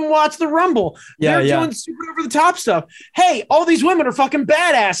 Come watch the Rumble. They're doing super over the top stuff. Hey, all these women are fucking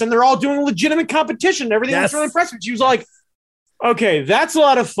badass and they're all doing legitimate competition. Everything was really impressive. She was like, okay, that's a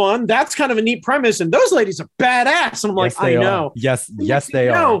lot of fun. That's kind of a neat premise. And those ladies are badass. And I'm like, Yes, they I are. know. Yes, they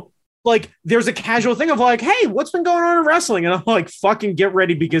are. Like there's a casual thing of like, hey, what's been going on in wrestling? And I'm like, fucking get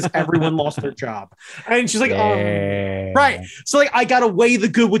ready because everyone lost their job. And she's like, right. So like, I got to weigh the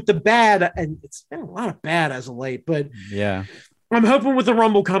good with the bad. And it's been a lot of bad as of late, but Yeah. I'm hoping with the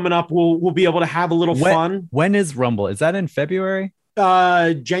Rumble coming up, we'll be able to have a little fun. When is Rumble? Is that in February?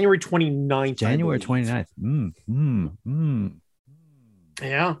 January 29th. January 29th.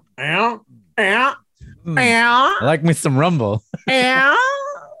 Yeah. I like me some Rumble.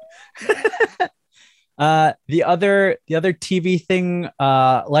 The other TV thing,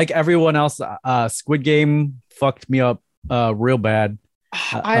 like everyone else, Squid Game fucked me up real bad.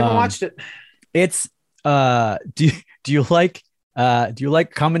 I haven't watched it. It's do you like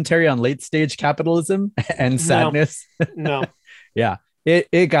commentary on late stage capitalism and sadness? No. Yeah.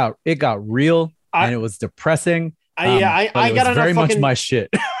 It got real and it was depressing. I got enough very much fucking, my shit.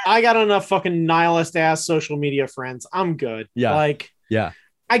 I got enough fucking nihilist ass social media friends. I'm good. Yeah. Like, yeah.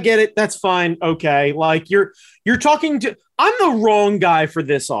 I get it. That's fine. Okay. Like you're talking to, I'm the wrong guy for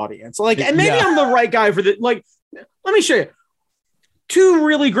this audience. Like, and maybe I'm the right guy for the, like, let me show you two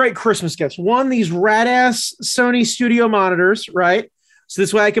really great Christmas gifts. One, these rad ass Sony studio monitors, right? So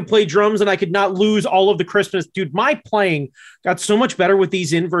this way I could play drums and I could not lose all of the Christmas. Dude, my playing got so much better with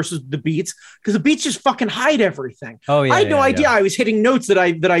these in versus the Beats because the Beats just fucking hide everything. Oh yeah. I had no idea I was hitting notes that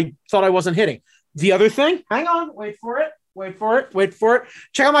I thought I wasn't hitting. The other thing, hang on, wait for it.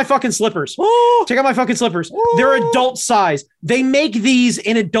 Check out my fucking slippers. Ooh. Check out my fucking slippers. Ooh. They're adult size. They make these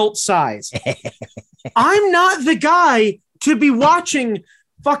in adult size. I'm not the guy to be watching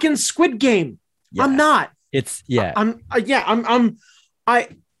fucking Squid Game. Yeah. I'm not. It's yeah.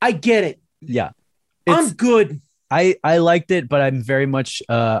 I get it. Yeah. I'm good. I liked it, but I am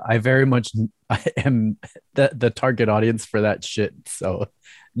the target audience for that shit. So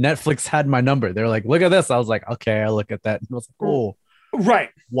Netflix had my number. They're like, look at this. I was like, okay, I look at that. And I was like, oh, right.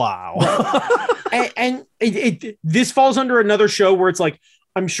 Wow. and this falls under another show where it's like,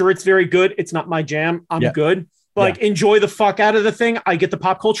 I'm sure it's very good. It's not my jam. I'm good. But like, enjoy the fuck out of the thing. I get the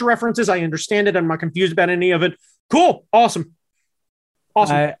pop culture references. I understand it. I'm not confused about any of it. Cool. Awesome.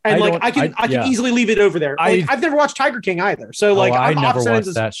 I can easily leave it over there. I've never watched Tiger King either. So like, I never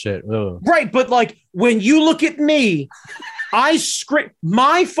watched that shit. Ugh. Right. But like, when you look at me, I script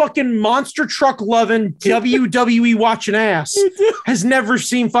my fucking monster truck loving WWE watching ass has never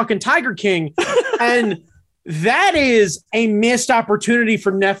seen fucking Tiger King. And that is a missed opportunity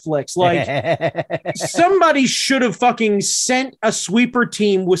for Netflix. Like somebody should have fucking sent a sweeper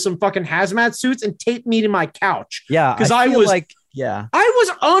team with some fucking hazmat suits and taped me to my couch. Yeah. Because I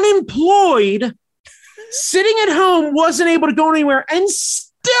was unemployed, sitting at home, wasn't able to go anywhere, and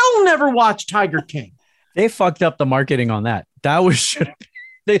still never watched Tiger King. They fucked up the marketing on that. They should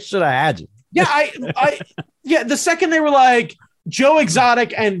have had you. Yeah, the second they were like Joe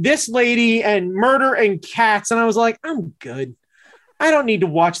Exotic and this lady and murder and cats, and I was like, I'm good. I don't need to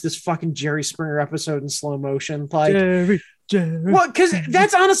watch this fucking Jerry Springer episode in slow motion. Like, Jerry. well, because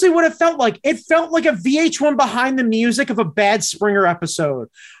that's honestly what it felt like. It felt like a VH1 behind the music of a bad Springer episode.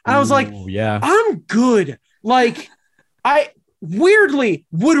 I was like, yeah, I'm good. Like, I weirdly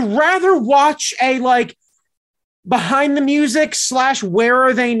would rather watch a like behind the music / where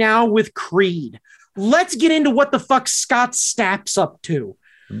are they now with Creed. Let's get into what the fuck Scott Stapp's up to.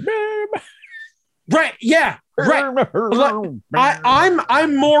 Right. Yeah. Right.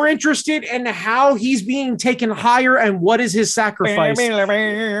 I'm more interested in how he's being taken higher and what is his sacrifice.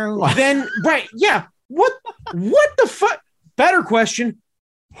 Then, right. Yeah. What the fuck? Better question.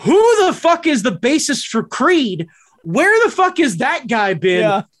 Who the fuck is the bassist for Creed? Where the fuck is that guy been?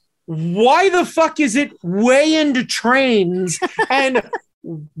 Yeah. Why the fuck is it way into trains? And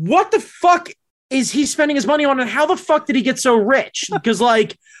what the fuck is he spending his money on? And how the fuck did he get so rich? Because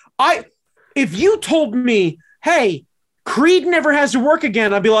like, if you told me, hey, Creed never has to work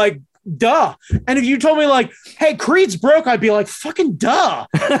again, I'd be like, duh. And if you told me like, hey, Creed's broke, I'd be like, fucking duh.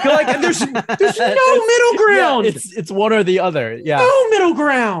 You're like, there's no middle ground. Yeah, it's one or the other. Yeah. No middle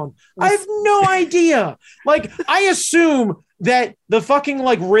ground. I have no idea. Like, I assume that the fucking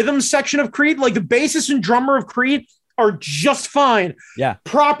like rhythm section of Creed, like the bassist and drummer of Creed are just fine. Yeah.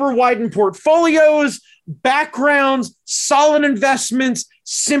 Proper widened portfolios, backgrounds, solid investments,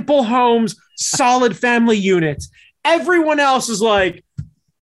 simple homes, solid family units. Everyone else is like,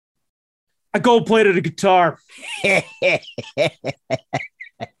 I gold plated a guitar.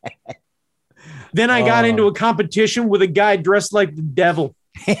 Then I got into a competition with a guy dressed like the devil.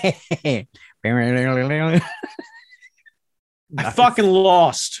 I fucking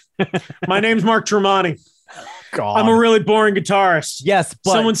lost. My name's Mark Tremonti. God. I'm a really boring guitarist. Yes,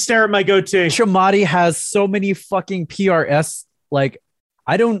 but someone stare at my goatee. Tremonti has so many fucking PRS. Like,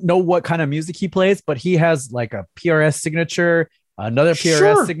 I don't know what kind of music he plays, but he has like a PRS signature, another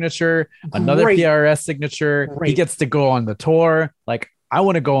PRS signature, another PRS signature. Great. He gets to go on the tour. Like, I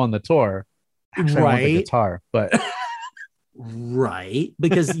want to go on the tour. Actually, I want the guitar, but right,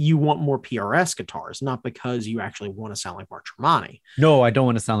 because you want more PRS guitars, not because you actually want to sound like Mark Tremonti. No, I don't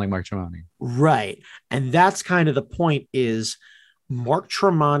want to sound like Mark Tremonti. Right, and that's kind of the point. Is Mark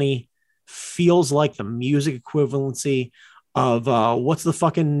Tremonti feels like the music equivalency of what's the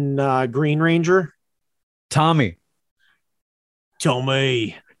fucking Green Ranger? Tommy.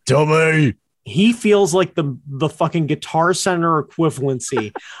 He feels like the fucking Guitar Center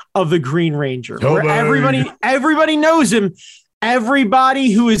equivalency of the Green Ranger, where everybody knows him. Everybody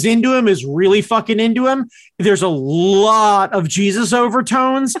who is into him is really fucking into him. There's a lot of Jesus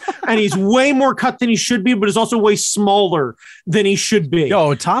overtones, and he's way more cut than he should be, but is also way smaller than he should be.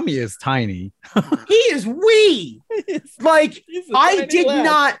 Yo, Tommy is tiny. He is wee. Like, I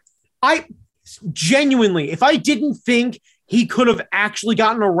genuinely, if I didn't think he could have actually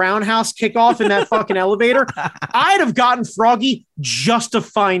gotten a roundhouse kickoff in that fucking elevator, I'd have gotten Froggy just to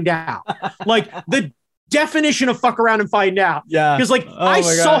find out. Like, the definition of fuck around and find out. Yeah. Because like, I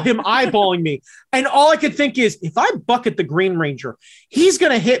saw him eyeballing me, and all I could think is, if I bucket the Green Ranger, he's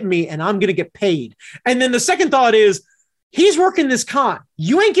going to hit me and I'm going to get paid. And then the second thought is, he's working this con.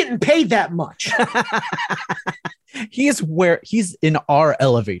 You ain't getting paid that much. He's in our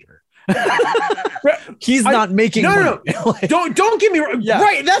elevator. He's not making money. No. Don't get me wrong. Yeah.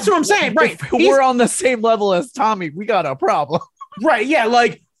 Right. That's what I'm saying. Right. If we're on the same level as Tommy, we got a problem. Right. Yeah.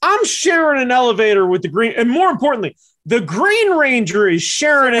 Like, I'm sharing an elevator with the Green. And more importantly, the Green Ranger is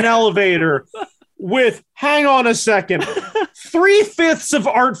sharing an elevator with, hang on a second, 3/5 of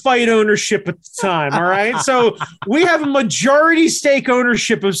Art Fight ownership at the time. All right. So we have a majority stake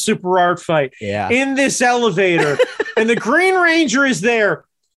ownership of Super Art Fight in this elevator. And the Green Ranger is there.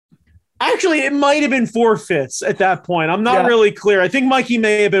 Actually, it might have been 4/5 at that point. I'm not really clear. I think Mikey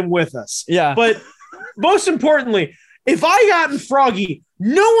may have been with us. Yeah. But most importantly, if I got in Froggy,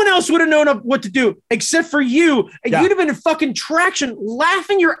 no one else would have known what to do except for you. And you'd have been in fucking traction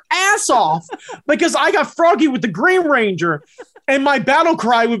laughing your ass off because I got Froggy with the Green Ranger, and my battle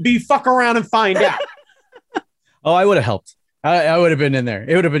cry would be fuck around and find out. Oh, I would have helped. I would have been in there.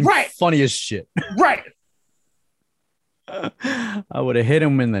 It would have been funny as shit. Right. I would have hit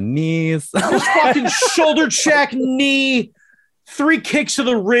him in the knees. Just fucking shoulder check, knee, 3 kicks to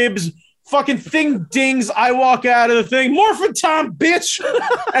the ribs, fucking thing dings. I walk out of the thing. Morphin' Tom, bitch.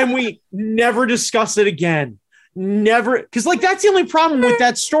 And we never discuss it again. Never. Because, like, that's the only problem with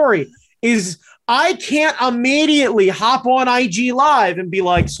that story is I can't immediately hop on IG Live and be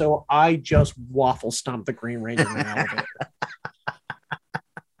like, so I just waffle stomped the Green Ranger in the elevator.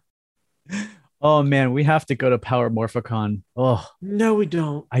 Oh man, we have to go to Power Morphicon. Oh no, we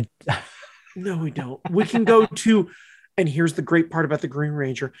don't. No, we don't. We can go to And here's the great part about the Green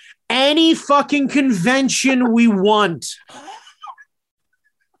Ranger. Any fucking convention we want,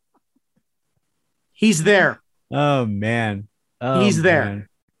 he's there. Oh man. He's there.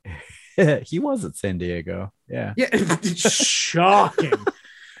 He was at San Diego. Yeah. Yeah. It's shocking.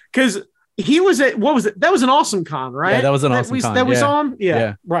 Because he was at, what was it? That was an Awesome Con, right? Yeah, that was an Awesome Con. That we saw him?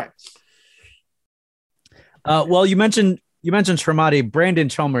 Yeah. Right. Well, you mentioned Tremonti, Brandon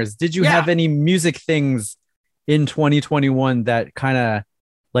Chalmers. Did you have any music things in 2021 that kind of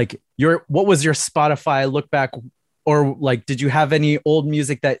like what was your Spotify look back, or like did you have any old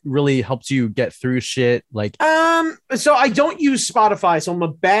music that really helped you get through shit? Like so I don't use Spotify, so I'm a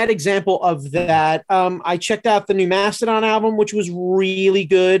bad example of that. I checked out the new Mastodon album, which was really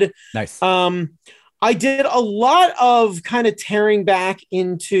good. Nice. I did a lot of kind of tearing back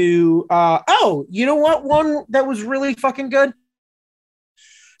into you know what, one that was really fucking good.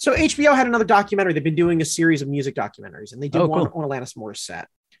 So HBO had another documentary. They've been doing a series of music documentaries, and they did one on Alanis Morissette.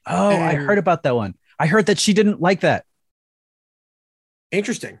 Oh, and I heard about that one. I heard that she didn't like that.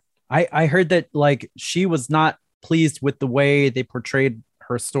 Interesting. I heard that like she was not pleased with the way they portrayed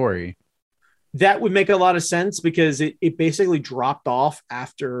her story. That would make a lot of sense because it basically dropped off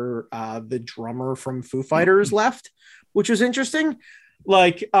after the drummer from Foo Fighters left, which was interesting.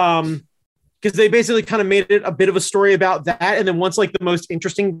 Like, because they basically kind of made it a bit of a story about that. And then once like the most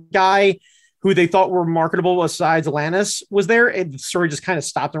interesting guy who they thought were marketable besides Alanis was there, and the story just kind of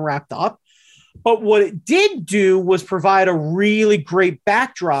stopped and wrapped up. But what it did do was provide a really great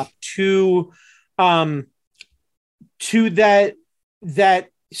backdrop to that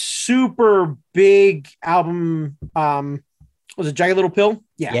super big album. Was it Jagged Little Pill?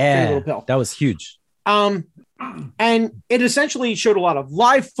 Yeah. Jagged Little Pill. That was huge. And it essentially showed a lot of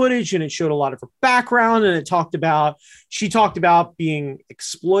live footage, and it showed a lot of her background, and she talked about being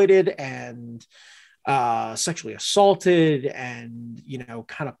exploited and sexually assaulted and, you know,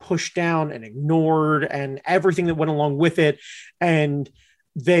 kind of pushed down and ignored and everything that went along with it. And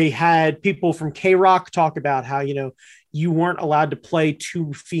they had people from K-Rock talk about how, you know, you weren't allowed to play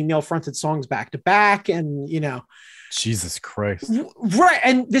two female fronted songs back to back. And, you know, Jesus Christ. Right.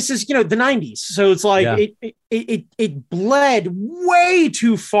 And this is, you know, the 90s. So it's like it bled way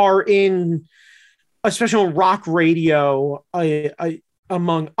too far in, especially on rock radio,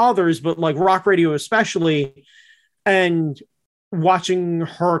 among others, but like rock radio especially, and watching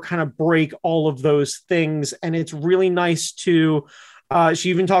her kind of break all of those things. And it's really nice to, she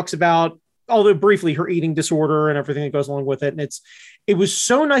even talks about, although briefly, her eating disorder and everything that goes along with it. And it was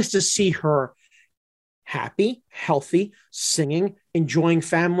so nice to see her happy, healthy, singing, enjoying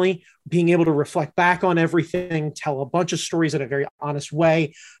family, being able to reflect back on everything, tell a bunch of stories in a very honest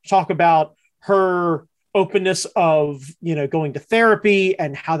way, talk about her openness of, you know, going to therapy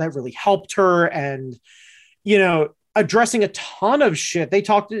and how that really helped her, and, you know, addressing a ton of shit.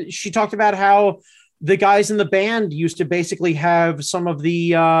 She talked about how the guys in the band used to basically have some of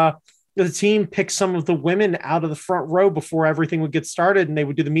the team pick some of the women out of the front row before everything would get started, and they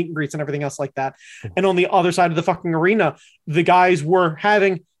would do the meet and greets and everything else like that. And on the other side of the fucking arena, the guys were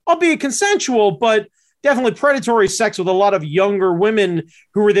having, albeit consensual, but definitely predatory sex with a lot of younger women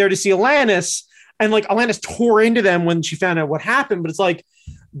who were there to see Alanis. And like Alanis tore into them when she found out what happened. But it's like,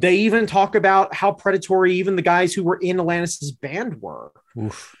 they even talk about how predatory even the guys who were in Alanis's band were.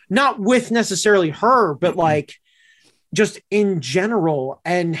 Oof. Not with necessarily her, but like just in general,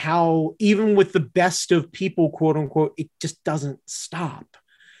 and how even with the best of people, quote unquote, it just doesn't stop.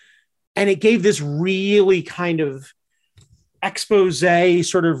 And it gave this really kind of expose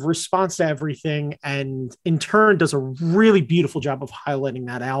sort of response to everything, and in turn does a really beautiful job of highlighting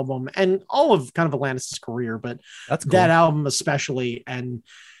that album and all of kind of Alanis's career, but that's cool. That album especially, and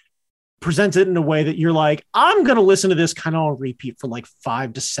presents it in a way that you're like, I'm going to listen to this kind of on repeat for like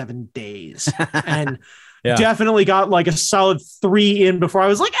 5 to 7 days. And definitely got like a solid 3 in before I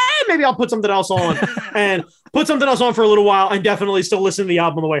was like, hey, maybe I'll put something else on and put something else on for a little while, and definitely still listen to the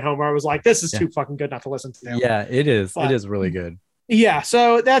album on the way home, where I was like, this is too fucking good not to listen to. Yeah, it is. It is really good. Yeah.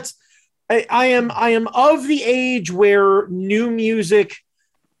 So that's, I am of the age where new music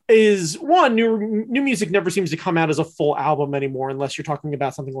is new music never seems to come out as a full album anymore, unless you're talking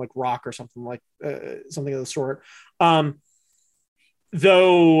about something like rock or something like something of the sort.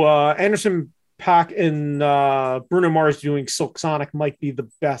 Though Anderson .Paak and Bruno Mars doing Silk Sonic might be the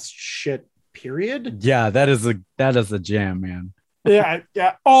best shit, period. Yeah, that is a jam, man. Yeah,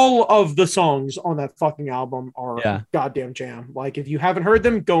 all of the songs on that fucking album are a goddamn jam. Like, if you haven't heard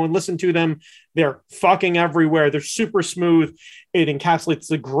them, go and listen to them. They're fucking everywhere. They're super smooth. It encapsulates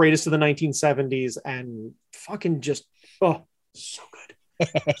the greatest of the 1970s, and fucking just so good.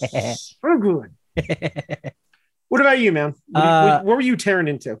 So good. What about you, man? What were you tearing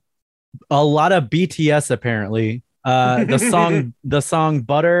into? A lot of BTS apparently. The song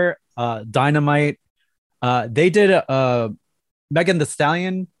Butter, Dynamite. They did Megan Thee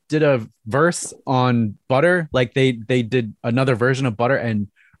Stallion did a verse on Butter. Like they did another version of Butter, and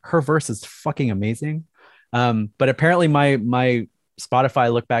her verse is fucking amazing. But apparently my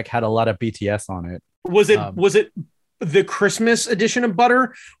Spotify look back had a lot of BTS on it. Was it the Christmas edition of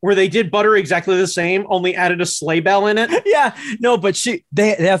Butter where they did Butter exactly the same, only added a sleigh bell in it? Yeah, no, but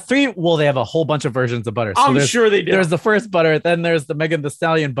they have three. Well, they have a whole bunch of versions of Butter. So I'm sure they do. There's the first Butter, then there's the Megan Thee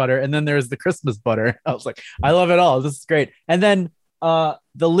Stallion Butter, and then there's the Christmas Butter. I was like, I love it all. This is great. And then the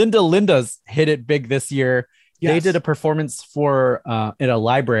Lindas hit it big this year. Yes. They did a performance for in a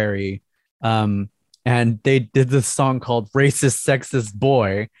library, and they did this song called "Racist Sexist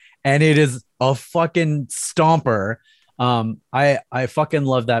Boy," and it is a fucking stomper. I fucking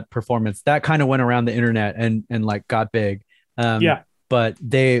love that performance. That kind of went around the internet and like got big. But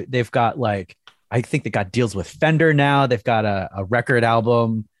they've got like, I think they got deals with Fender now. They've got a record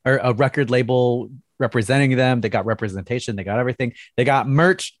album or a record label representing them. They got representation. They got everything. They got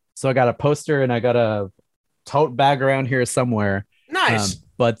merch. So I got a poster and I got a tote bag around here somewhere. Nice.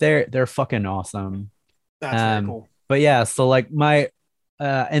 But they're fucking awesome. That's very cool. But yeah, so like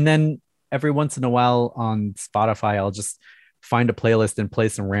and then every once in a while on Spotify, I'll just find a playlist and play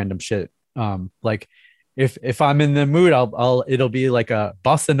some random shit. Like if I'm in the mood, it'll be like a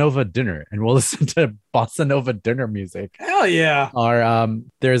bossa nova dinner, and we'll listen to bossa nova dinner music. Hell yeah! Or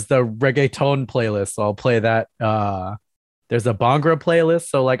there's the reggaeton playlist, so I'll play that. There's a Bhangra playlist,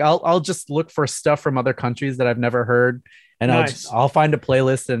 so like I'll just look for stuff from other countries that I've never heard, and I'll find a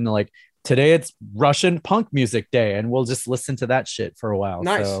playlist, and like today it's Russian punk music day, and we'll just listen to that shit for a while.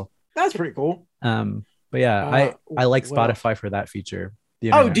 Nice. So, that's pretty cool. But yeah, I like Spotify for that feature.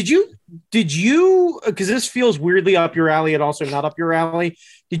 Oh, did you, because this feels weirdly up your alley and also not up your alley.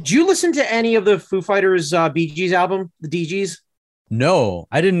 Did you listen to any of the Foo Fighters Bee Gees album, the DGs? No,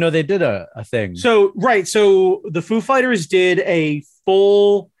 I didn't know they did a thing. So the Foo Fighters did a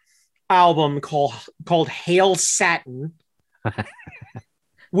full album called Hail Satin,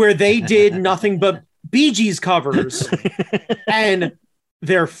 where they did nothing but Bee Gees covers. And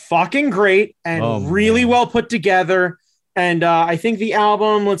they're fucking great and really well put together. And I think the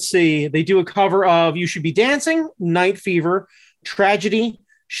album, let's see, they do a cover of You Should Be Dancing, Night Fever, Tragedy,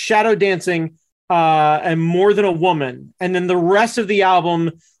 Shadow Dancing, and More Than a Woman. And then the rest of the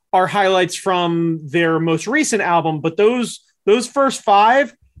album are highlights from their most recent album. But those first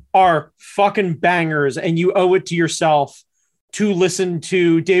five are fucking bangers, and you owe it to yourself to listen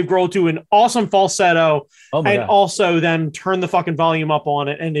to Dave Grohl do an awesome falsetto and also then turn the fucking volume up on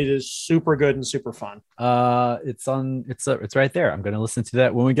it. And it is super good and super fun. It's right there. I'm going to listen to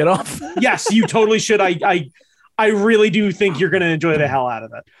that when we get off. Yes, you totally should. I really do think you're going to enjoy the hell out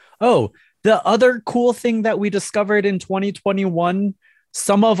of it. Oh, the other cool thing that we discovered in 2021,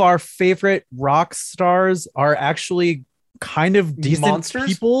 some of our favorite rock stars are actually kind of decent monsters?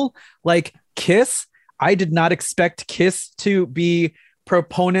 People, like Kiss. I did not expect Kiss to be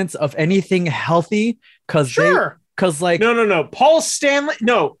proponents of anything healthy because no. Paul Stanley.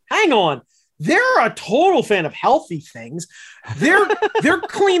 No, hang on. They're a total fan of healthy things. They're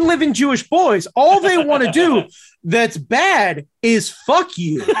clean living Jewish boys. All they want to do that's bad is fuck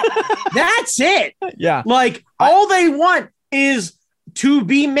you. That's it. Yeah. Like all they want is to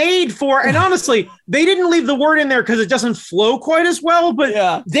be made for, and honestly, they didn't leave the word in there because it doesn't flow quite as well,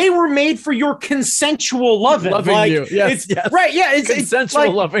 but they were made for your consensual loving like, you. Yes, right. Yeah. It's consensual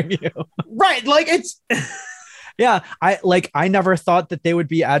like, loving you. Right. Like it's, yeah. I never thought that they would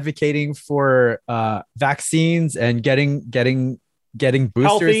be advocating for vaccines and getting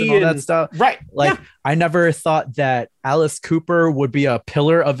boosters and all that stuff. Right. Like I never thought that Alice Cooper would be a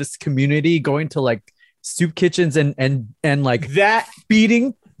pillar of this community, going to like soup kitchens and like that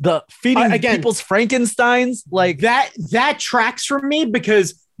feeding people's Frankensteins. Like that tracks from me,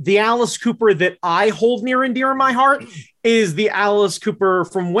 because the Alice Cooper that I hold near and dear in my heart is the Alice Cooper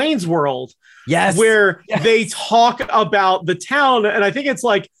from Wayne's World. Yes. Where they talk about the town, and I think it's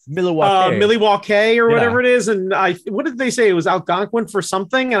like Milwaukee or whatever it is. And what did they say? It was Algonquin for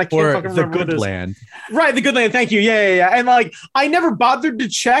something, and I can't fucking remember what it is. Good Land. Right, the Good Land. Thank you. Yeah. And like, I never bothered to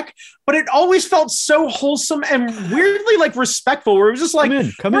check, but it always felt so wholesome and weirdly like respectful. Where it was just like,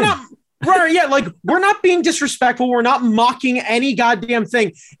 come in. Right, yeah, like we're not being disrespectful. We're not mocking any goddamn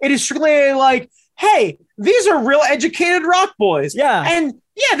thing. It is strictly like, hey, these are real educated rock boys. Yeah. And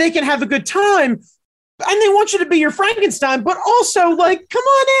yeah, they can have a good time, and they want you to be your Frankenstein, but also like, come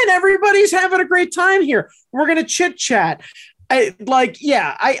on in. Everybody's having a great time here. We're going to chit chat. I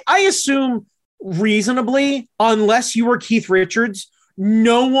assume reasonably, unless you were Keith Richards,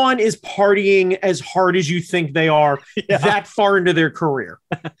 no one is partying as hard as you think they are that far into their career.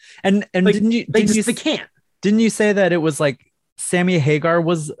 And Like, they can't. Didn't you say that it was like Sammy Hagar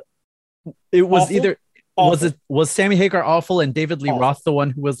was Awful? either Awful. was Sammy Hagar awful and David Lee Awful. Roth the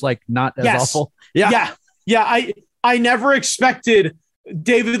one who was like not as Yes. awful? Yeah. I never expected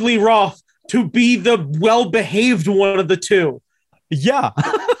David Lee Roth to be the well-behaved one of the two. Yeah.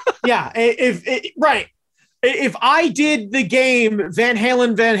 Yeah. If I did the game Van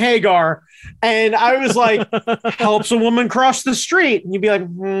Halen Van Hagar and I was like, helps a woman cross the street, and you'd be like,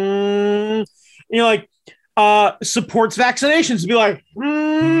 and you're like, supports vaccinations, be like,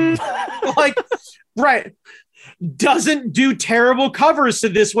 like, right. Doesn't do terrible covers so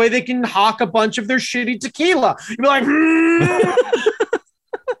this way they can hawk a bunch of their shitty tequila. You'd be like,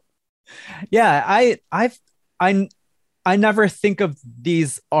 Yeah, I never think of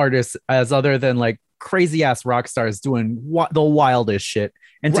these artists as other than like crazy ass rock stars doing the wildest shit,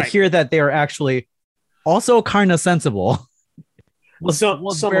 and to Right. hear that they are actually also kind of sensible. some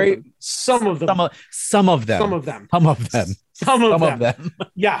of them.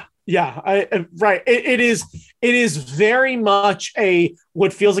 Yeah. Right. It is very much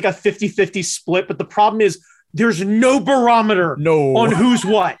what feels like a 50-50 split, but the problem is there's no barometer on who's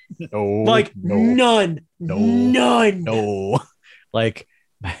what. None. Like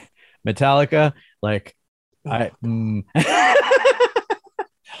Metallica, like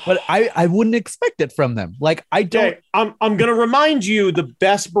but I wouldn't expect it from them. Like I don't. Okay, I'm going to remind you the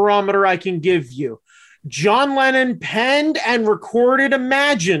best barometer I can give you. John Lennon penned and recorded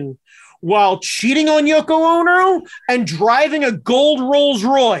Imagine while cheating on Yoko Ono and driving a gold Rolls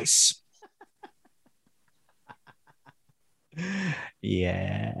Royce.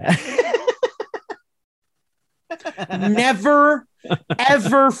 Yeah. Never,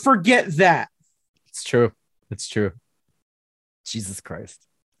 ever forget that. It's true. Jesus Christ.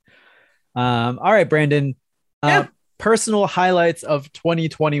 All right, Brandon. Yeah. Personal highlights of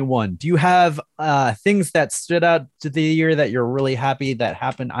 2021. Do you have things that stood out to the year that you're really happy that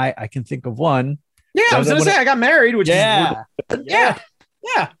happened? I can think of one. Yeah, I was gonna say I got married, which Yeah. is yeah.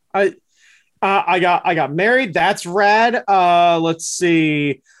 I got married. That's rad. Let's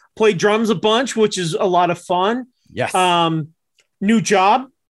see. Played drums a bunch, which is a lot of fun. Yes. New job,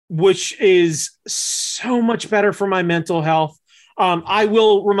 which is so much better for my mental health. I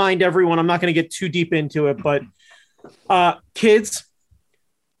will remind everyone, I'm not going to get too deep into it, but kids,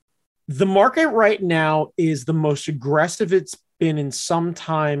 the market right now is the most aggressive it's been in some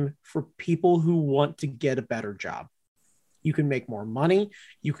time for people who want to get a better job. You can make more money.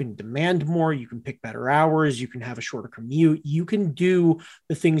 You can demand more. You can pick better hours. You can have a shorter commute. You can do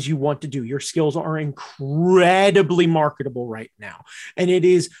the things you want to do. Your skills are incredibly marketable right now. And it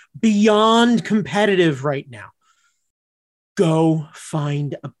is beyond competitive right now. Go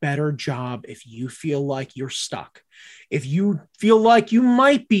find a better job if you feel like you're stuck. If you feel like you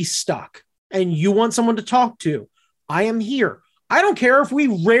might be stuck and you want someone to talk to, I am here. I don't care if we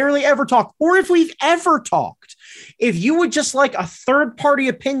rarely ever talk or if we've ever talked. If you would just like a third-party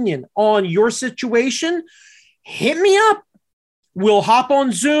opinion on your situation, hit me up. We'll hop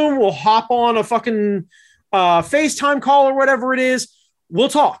on Zoom. We'll hop on a fucking FaceTime call or whatever it is. We'll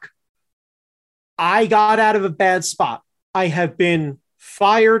talk. I got out of a bad spot. I have been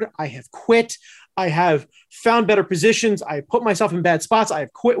fired. I have quit. I have found better positions. I put myself in bad spots. I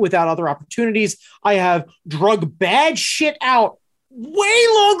have quit without other opportunities. I have drug bad shit out way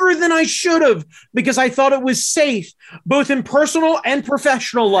longer than I should have because I thought it was safe, both in personal and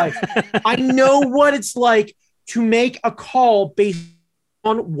professional life. I know what it's like to make a call based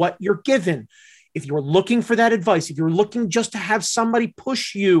on what you're given. If you're looking for that advice, if you're looking just to have somebody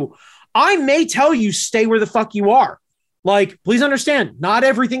push you, I may tell you stay where the fuck you are. Like, please understand, not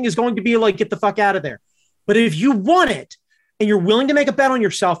everything is going to be like, get the fuck out of there. But if you want it and you're willing to make a bet on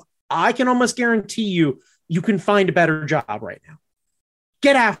yourself, I can almost guarantee you can find a better job right now.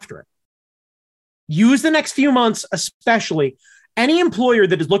 Get after it. Use the next few months, especially. Any employer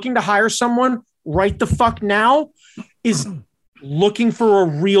that is looking to hire someone right the fuck now is looking for a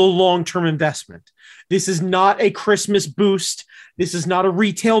real long-term investment. This is not a Christmas boost. This is not a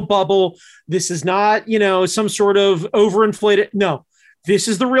retail bubble. This is not, some sort of overinflated. No, this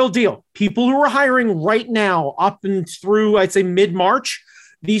is the real deal. People who are hiring right now up and through, I'd say mid-March,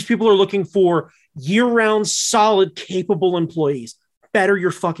 these people are looking for year-round, solid, capable employees. Better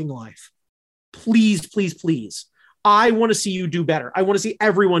your fucking life. Please, please, please. I want to see you do better. I want to see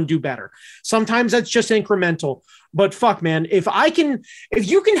everyone do better. Sometimes that's just incremental, but fuck, man, if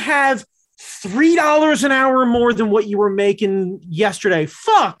you can have $3 an hour more than what you were making yesterday,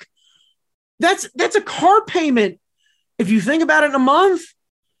 fuck, That's a car payment. If you think about it in a month,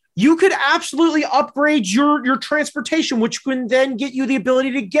 you could absolutely upgrade your transportation, which can then get you the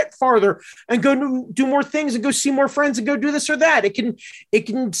ability to get farther and go do more things and go see more friends and go do this or that. It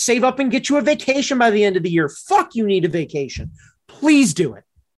can save up and get you a vacation by the end of the year. Fuck, you need a vacation. Please do it.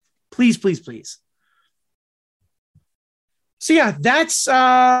 Please, please, please. So yeah, that's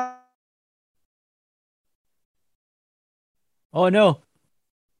Oh no.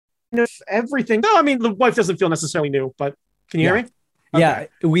 everything. No, I mean the wife doesn't feel necessarily new, but can you hear me? Yeah,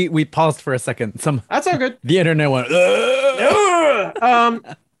 we paused for a second. That's all good. The internet went.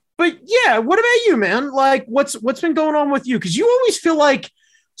 But yeah, what about you, man? Like, what's been going on with you? Because you always feel like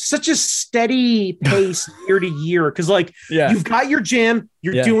such a steady pace year to year. Because like, you've got your gym,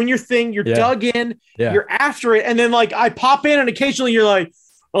 you're doing your thing, you're dug in, you're after it, and then like I pop in and occasionally you're like,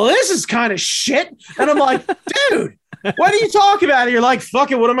 well, this is kind of shit, and I'm like, dude. What are you talking about? You're like, fuck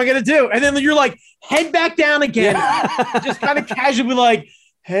it, what am I gonna do? And then you're like, head back down again, just kind of casually like,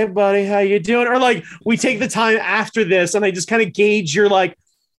 hey buddy, how you doing? Or like we take the time after this and I just kind of gauge you're like,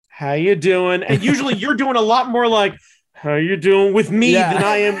 how you doing? And usually you're doing a lot more like, how you doing with me than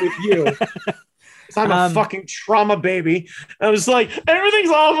I am with you. I'm a fucking trauma baby. I was like, everything's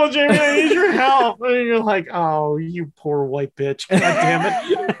awful, Jamie. I need your help. And you're like, oh, you poor white bitch. God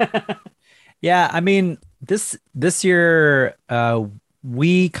damn it. Yeah, I mean, this year,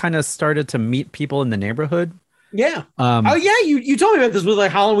 we kind of started to meet people in the neighborhood. Yeah. Oh yeah, you told me about this with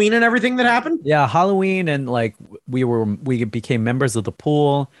like Halloween and everything that happened. Yeah, Halloween, and like we became members of the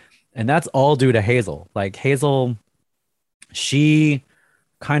pool, and that's all due to Hazel. Like Hazel, she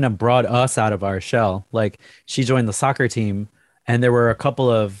kind of brought us out of our shell. Like she joined the soccer team, and there were a couple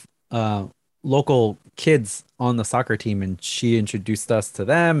of local kids on the soccer team, and she introduced us to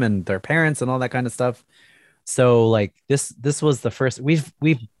them and their parents and all that kind of stuff. So like this was the first. We've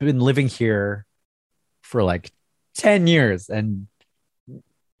been living here for like 10 years and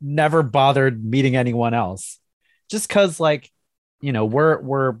never bothered meeting anyone else, just because like, you know, we're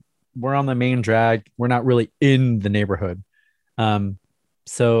on the main drag. We're not really in the neighborhood.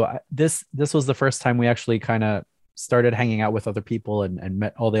 So this was the first time we actually kind of started hanging out with other people and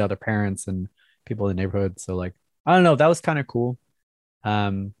met all the other parents and people in the neighborhood. So like, I don't know, that was kind of cool.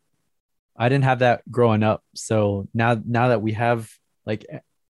 I didn't have that growing up. So now that we have like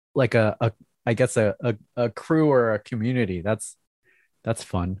a I guess a crew or a community, that's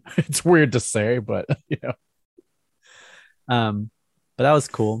fun. It's weird to say, but you know. But that was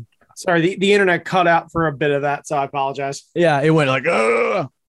cool. Sorry, the internet cut out for a bit of that, so I apologize. Yeah, it went like,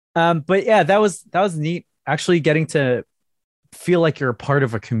 but yeah, that was neat. Actually, getting to feel like you're a part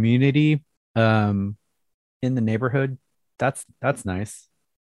of a community, in the neighborhood. That's nice.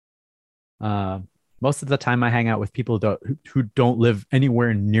 Most of the time, I hang out with people who don't live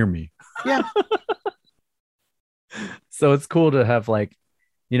anywhere near me. Yeah. So it's cool to have like,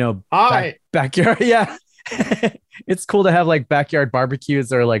 you know, backyard. Yeah. It's cool to have like backyard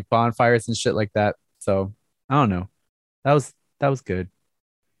barbecues or like bonfires and shit like that. So I don't know. That was good.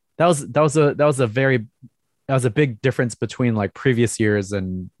 That was a big difference between like previous years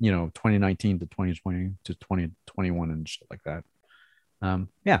and, you know, 2019 to 2020 to 2021 and shit like that.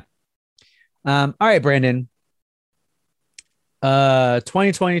 Yeah. All right, Brandon.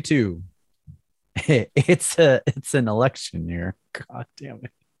 2022. It's an election year. God damn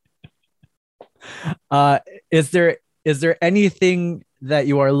it. Is there anything that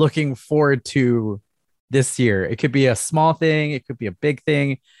you are looking forward to this year? It could be a small thing, it could be a big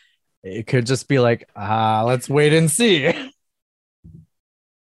thing, it could just be like, let's wait and see.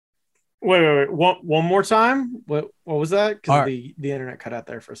 Wait. One more time. What was that? Because the internet cut out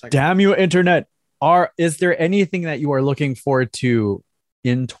there for a second. Damn you, internet. Is there anything that you are looking forward to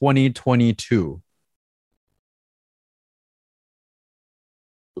in 2022?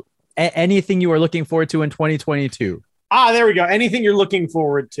 Anything you are looking forward to in 2022? There we go. Anything you're looking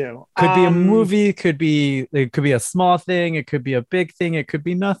forward to. Could be a movie, it could be a small thing, it could be a big thing, it could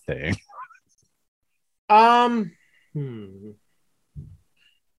be nothing.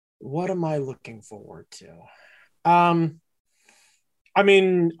 What am I looking forward to? I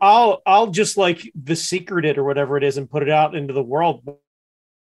mean, I'll just like The Secret It or whatever it is and put it out into the world.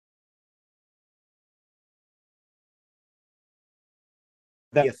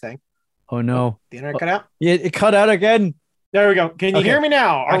 That a thing. Oh no. The internet cut out? Yeah, it cut out again. There we go. Can you hear me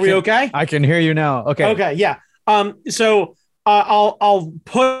now? Are we okay? I can hear you now. Okay. Okay, yeah. So I'll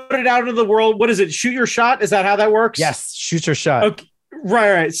put it out into the world. What is it? Shoot your shot? Is that how that works? Yes, shoot your shot. Okay.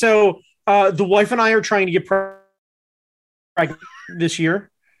 Right. So the wife and I are trying to get pregnant this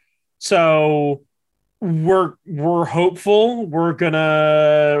year. So we're hopeful. We're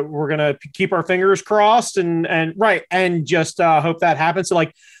gonna keep our fingers crossed and just hope that happens. So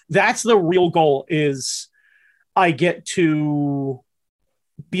like that's the real goal is I get to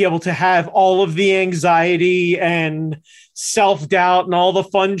be able to have all of the anxiety and self-doubt and all the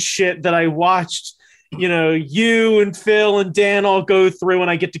fun shit that I watched, you know, you and Phil and Dan all go through, and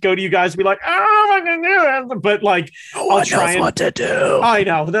I get to go to you guys and be like, oh, I can do it. But like, I'll try what to do. I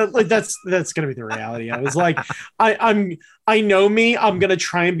know that's going to be the reality. I was like, I know me. I'm going to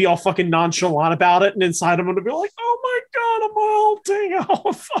try and be all fucking nonchalant about it. And inside I'm going to be like, oh my God, I'm melting.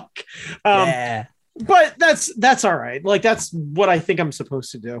 Oh, fuck. Yeah. But that's all right. Like, that's what I think I'm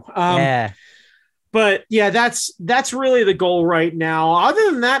supposed to do. Yeah. But yeah, that's really the goal right now.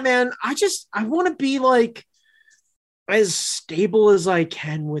 Other than that, man, I want to be like as stable as I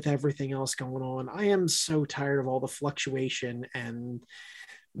can with everything else going on. I am so tired of all the fluctuation and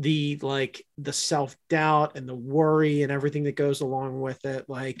the self-doubt and the worry and everything that goes along with it.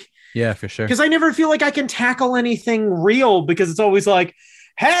 Like, yeah, for sure. Because I never feel like I can tackle anything real because it's always like,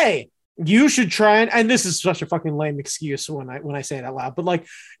 hey, you should try and this is such a fucking lame excuse when I say it out loud, but like,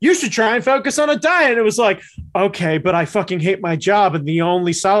 you should try and focus on a diet. It was like, okay, but I fucking hate my job and the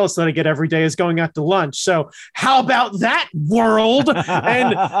only solace that I get every day is going out to lunch. So how about that, world?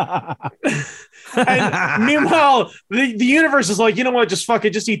 And meanwhile, the universe is like, you know what? Just fuck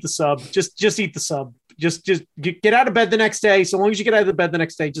it. Just eat the sub. Just eat the sub. Just get out of bed the next day. So long as you get out of the bed the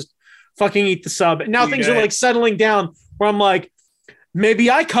next day, just fucking eat the sub. And now things are like settling down where I'm like,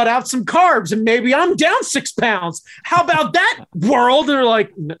 maybe I cut out some carbs and maybe I'm down 6 pounds. How about that, world? They're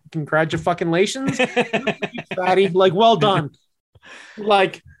like, congratulations, fatty. Like, well done.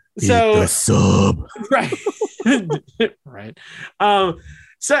 Like, so eat the sub. Right. Right.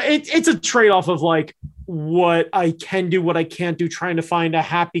 So it's a trade-off of like what I can do, what I can't do, trying to find a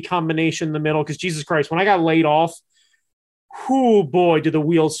happy combination in the middle. Because Jesus Christ, when I got laid off, whoo boy, did the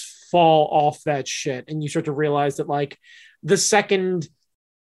wheels fall off that shit. And you start to realize that like the second,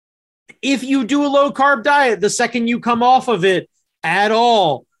 if you do a low carb diet, the second you come off of it at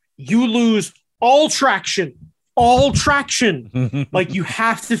all, you lose all traction. Like you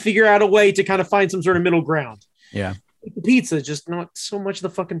have to figure out a way to kind of find some sort of middle ground. Yeah. The pizza, just not so much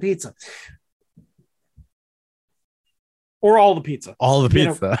the fucking pizza. Or all the pizza. All the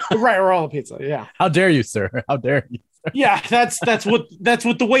pizza. You know, right, or all the pizza. Yeah. How dare you, sir? How dare you? Yeah, that's what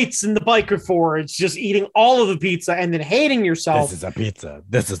the weights in the bike are for. It's just eating all of the pizza and then hating yourself. This is a pizza.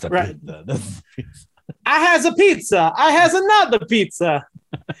 This is a pizza. This is a pizza. I has a pizza. I has another pizza.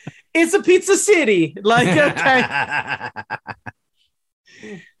 It's a pizza city. Like, okay.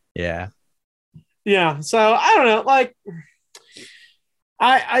 Yeah. Yeah. So I don't know. Like,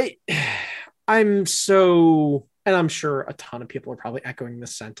 I'm so, and I'm sure a ton of people are probably echoing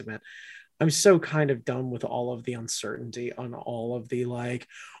this sentiment. I'm so kind of done with all of the uncertainty on all of the like,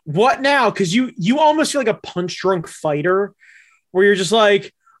 what now? Because you almost feel like a punch drunk fighter where you're just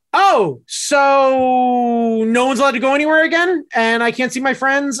like, oh, so no one's allowed to go anywhere again, and I can't see my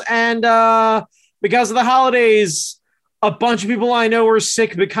friends, and because of the holidays, a bunch of people I know are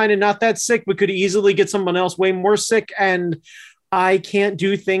sick, but kind of not that sick, but could easily get someone else way more sick, and I can't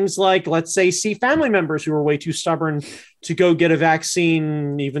do things like, let's say, see family members who are way too stubborn to go get a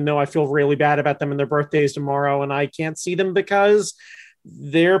vaccine, even though I feel really bad about them and their birthdays tomorrow, and I can't see them because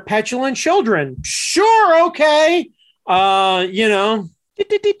they're petulant children. Sure, okay. You know.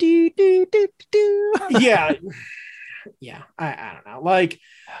 Yeah. Yeah. I don't know. Like,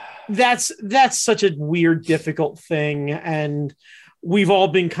 that's such a weird, difficult thing. And we've all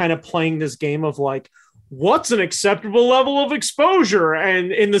been kind of playing this game of like, what's an acceptable level of exposure?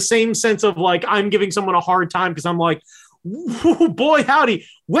 And in the same sense of like, I'm giving someone a hard time because I'm like, boy, howdy,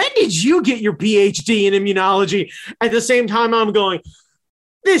 when did you get your PhD in immunology? At the same time, I'm going,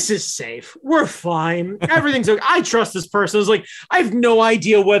 this is safe. We're fine. Everything's okay. I trust this person. It's like, I have no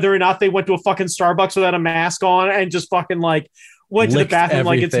idea whether or not they went to a fucking Starbucks without a mask on and just fucking like went to the bathroom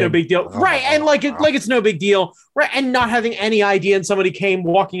like it's no big deal. Right. And like it's no big deal. Right. And not having any idea. And somebody came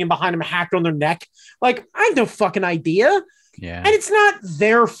walking in behind them, hacked on their neck. Like, I have no fucking idea. Yeah. And it's not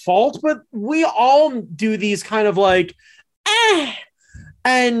their fault, but we all do these kind of like,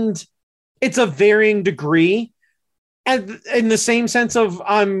 and it's a varying degree. And in the same sense of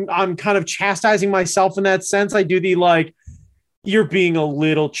I'm kind of chastising myself in that sense. I do the like, you're being a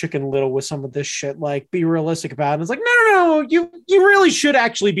little chicken little with some of this shit. Like, be realistic about it. It's like, no, you really should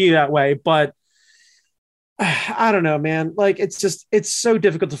actually be that way. But I don't know, man. Like, it's so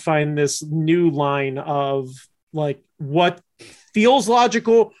difficult to find this new line of like what feels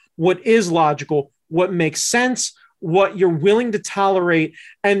logical, what is logical, what makes sense, what you're willing to tolerate,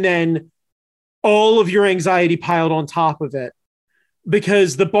 and then all of your anxiety piled on top of it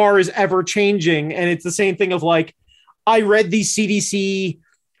because the bar is ever changing. And it's the same thing of like, I read the CDC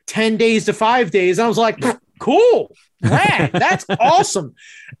 10 days to 5 days. And I was like, cool, rad, that's awesome.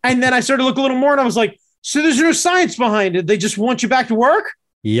 And then I started to look a little more and I was like, so there's no science behind it. They just want you back to work?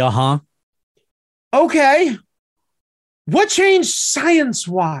 Yeah. Okay. What changed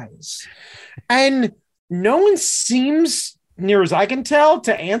science-wise? And no one seems, near as I can tell,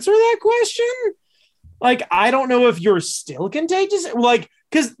 to answer that question. Like, I don't know if you're still contagious. Like,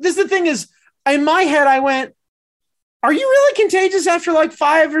 because this is the thing is, in my head, I went, are you really contagious after like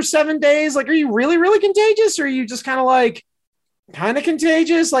 5 or 7 days? Like, are you really, really contagious? Or are you just kind of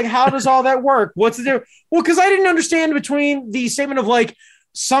contagious? Like, how does all that work? What's the difference? Well, because I didn't understand between the statement of like,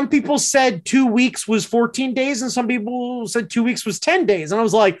 some people said 2 weeks was 14 days and some people said 2 weeks was 10 days. And I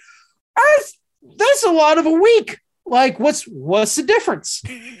was like, that's a lot of a week. Like, what's the difference?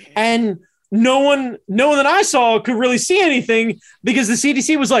 And no one that I saw could really see anything because the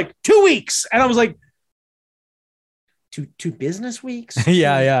CDC was like 2 weeks. And I was like, two business weeks?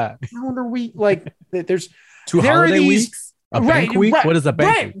 Yeah. Calendar week? Like, there's 2 holiday weeks? A bank week? What is a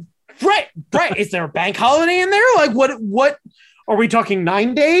bank week? Right. Is there a bank holiday in there? Like, what are we talking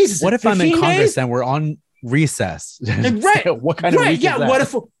 9 days? What if I'm in Congress and we're on recess? Right. What kind of week is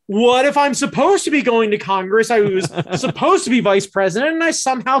that? What if I'm supposed to be going to Congress? I was supposed to be vice president and I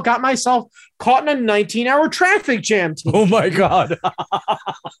somehow got myself caught in a 19-hour traffic jam. Oh my God.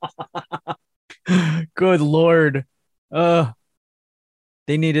 Good Lord.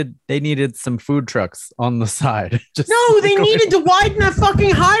 They needed some food trucks on the side. No, they needed to widen that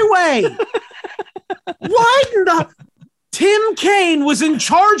fucking highway. Tim Kaine was in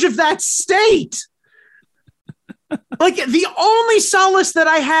charge of that state. Like, the only solace that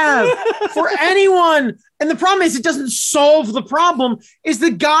I have for anyone, and the problem is it doesn't solve the problem, is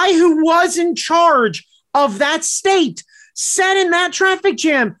the guy who was in charge of that state sat in that traffic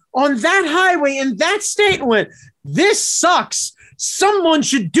jam on that highway in that state and went, this sucks. Someone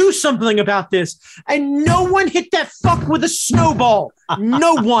should do something about this. And no one hit that fuck with a snowball.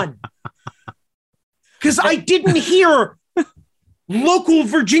 No one. Because I didn't hear local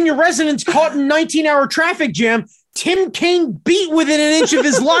Virginia residents caught in 19-hour traffic jam. Tim Kaine beat within an inch of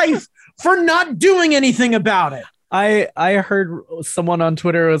his life for not doing anything about it. I heard someone on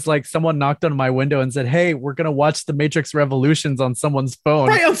Twitter was like, someone knocked on my window and said, hey, we're going to watch the Matrix Revolutions on someone's phone.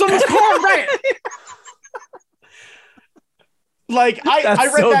 Right, on someone's car, right. Like, I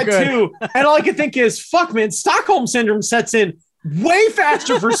read so that good. Too. And all I could think is, fuck, man, Stockholm Syndrome sets in way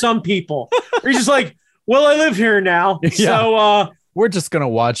faster for some people. You're just like, well, I live here now. Yeah. So we're just going to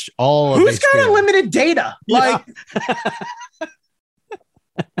watch all who's of got unlimited data? Like,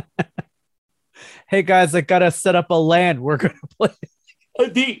 hey, guys, I got to set up a LAN. We're going to play.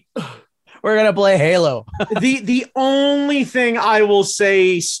 We're going to play Halo. The only thing I will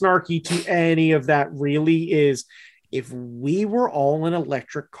say snarky to any of that really is, if we were all in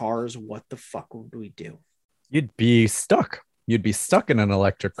electric cars, what the fuck would we do? You'd be stuck. You'd be stuck in an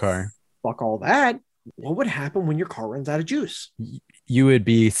electric car. Fuck all that. What would happen when your car runs out of juice? You would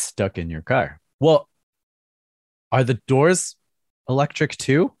be stuck in your car. Well, are the doors electric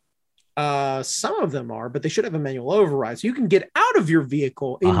too? Some of them are, but they should have a manual override. So you can get out of your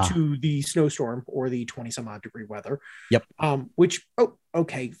vehicle into the snowstorm or the 20 some odd degree weather. Yep.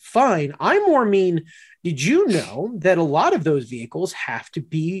 Okay, fine. I more mean, did you know that a lot of those vehicles have to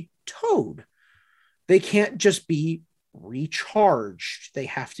be towed? They can't just be recharged. They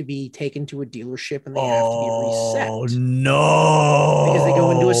have to be taken to a dealership and they have to be reset. Oh no. Because they go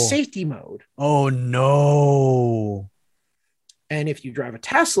into a safety mode. Oh no. And if you drive a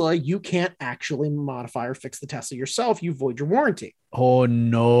Tesla, you can't actually modify or fix the Tesla yourself. You void your warranty. Oh,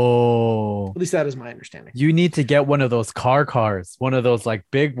 no. At least that is my understanding. You need to get one of those cars, one of those like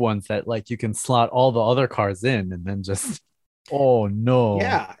big ones that like you can slot all the other cars in and then just, oh, no.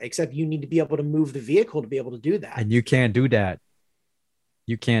 Yeah, except you need to be able to move the vehicle to be able to do that. And you can't do that.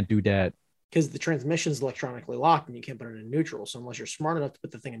 You can't do that. Because the transmission is electronically locked and you can't put it in neutral. So unless you're smart enough to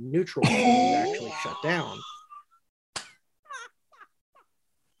put the thing in neutral, you actually shut down.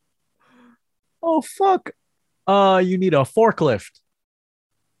 Oh, fuck. You need a forklift.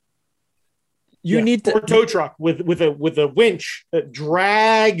 You need to, or a tow truck with a winch that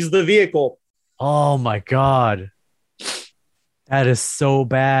drags the vehicle. Oh my God. That is so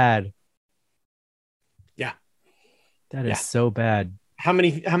bad. Yeah. That is so bad. How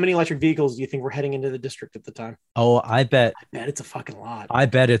many electric vehicles do you think were heading into the district at the time? Oh, I bet it's a fucking lot. I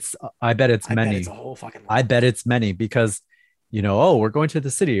bet it's many. Bet it's a whole fucking lot. I bet it's many because, you know, oh, we're going to the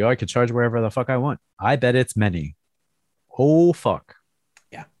city. Oh, I could charge wherever the fuck I want. I bet it's many. Oh, fuck.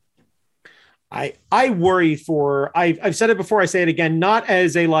 Yeah. I worry for, I've said it before, I say it again, not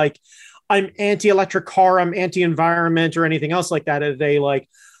as a like, I'm anti-electric car, I'm anti-environment or anything else like that. As a like,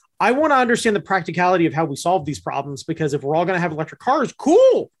 I want to understand the practicality of how we solve these problems, because if we're all going to have electric cars,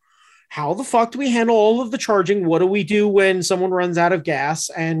 cool. How the fuck do we handle all of the charging? What do we do when someone runs out of gas?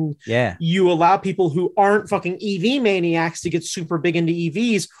 And you allow people who aren't fucking EV maniacs to get super big into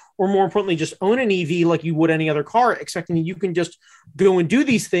EVs, or more importantly, just own an EV like you would any other car, expecting that you can just go and do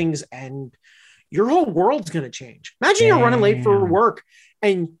these things and your whole world's going to change. Imagine you're running late for work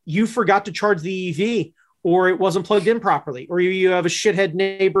and you forgot to charge the EV, or it wasn't plugged in properly, or you have a shithead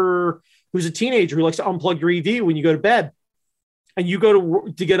neighbor who's a teenager who likes to unplug your EV when you go to bed, and you go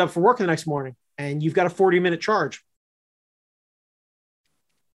to get up for work the next morning and you've got a 40-minute charge.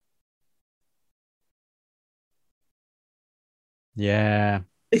 Yeah.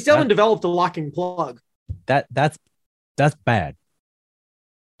 They still haven't developed a locking plug. That's bad.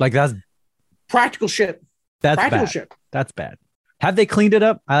 Like that's practical shit. That's practical bad. shit. That's bad. Have they cleaned it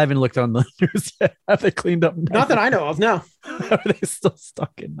up? I haven't looked on the news yet. Have they cleaned up? 90? Not that I know of, no. Are they still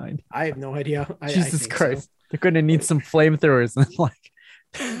stuck in 90? I have no idea. Jesus Christ. So. They're going to need some flamethrowers and like,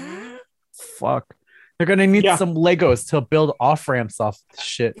 fuck. They're going to need some Legos to build off-ramps off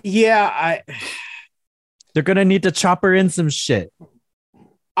shit. Yeah, they're going to need to chopper in some shit.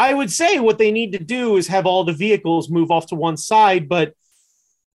 I would say what they need to do is have all the vehicles move off to one side, but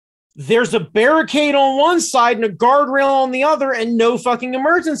there's a barricade on one side and a guardrail on the other and no fucking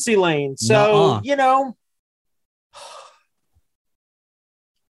emergency lane. So, you know,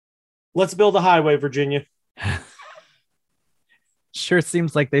 let's build a highway, Virginia. Sure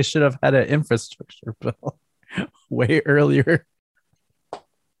seems like they should have had an infrastructure bill way earlier.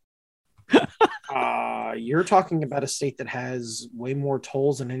 You're talking about a state that has way more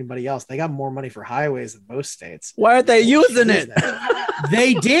tolls than anybody else. They got more money for highways than most states. Why aren't they using it?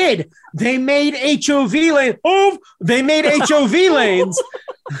 They did. They made HOV lanes. Oh, they made HOV lanes.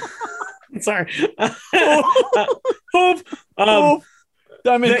 Sorry.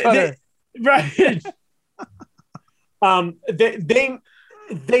 Diamond cutter. Right. They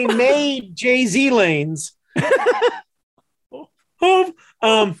made Jay-Z lanes.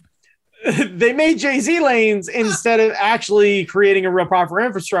 They made Jay-Z lanes instead of actually creating a real proper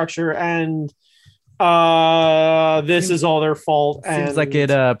infrastructure, and this is all their fault. Seems like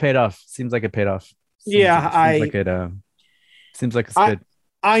it paid off. Seems like it paid off. Seems like it's good.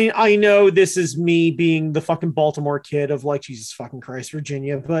 I know this is me being the fucking Baltimore kid of like, Jesus fucking Christ,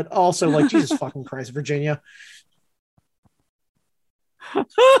 Virginia, but also like, Jesus fucking Christ, Virginia.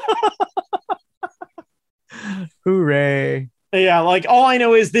 Hooray. Yeah, like all I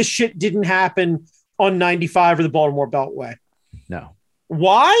know is this shit didn't happen on 95 or the Baltimore Beltway. No.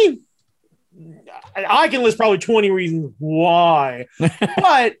 Why? I can list probably 20 reasons why,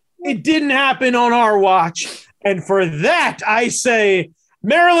 but it didn't happen on our watch. And for that, I say,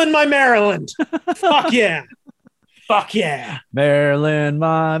 Maryland, my Maryland. Fuck yeah. Fuck yeah. Maryland,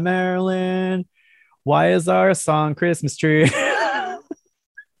 my Maryland. Why is our song Christmas Tree?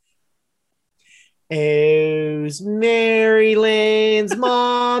 Those Marylands,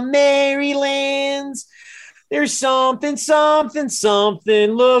 Mom, Marylands. There's something.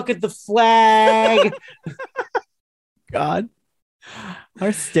 Look at the flag. God.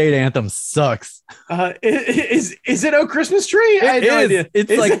 Our state anthem sucks. Is it "Oh Christmas Tree"? I had no idea.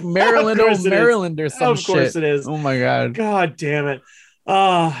 It's like Maryland, oh Maryland, or some shit. Of course it is. Oh my god. God damn it.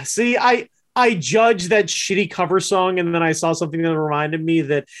 See, I judged that shitty cover song, and then I saw something that reminded me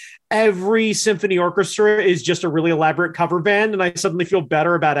that every symphony orchestra is just a really elaborate cover band, and I suddenly feel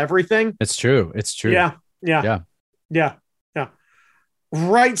better about everything. It's true. Yeah.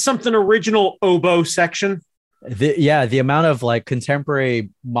 Write something original, oboe section. The amount of like contemporary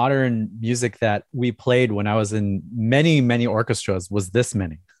modern music that we played when I was in many orchestras was this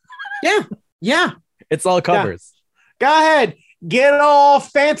many. Yeah. It's all covers. Go ahead. Get all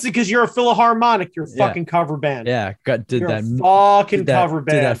fancy because you're a Philharmonic. You're a fucking cover band. Yeah. Did that cover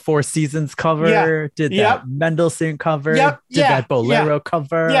band. Did that Four Seasons cover. Yeah. Did that Mendelssohn cover. Yep. Did that Bolero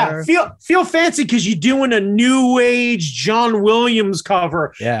cover. Yeah. Feel fancy because you're doing a new age John Williams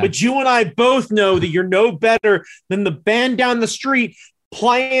cover. Yeah. But you and I both know that you're no better than the band down the street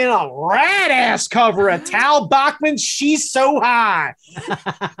playing a rad ass cover of Tal Bachman's She's So High.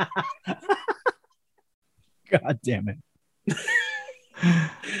 God damn it.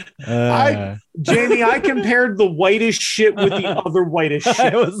 Jamie, I compared the whitest shit with the other whitest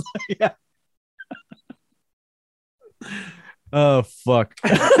shit. Oh fuck.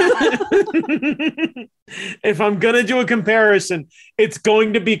 If I'm gonna do a comparison, it's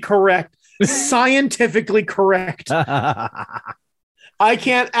going to be correct, scientifically correct. I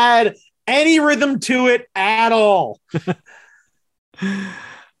can't add any rhythm to it at all.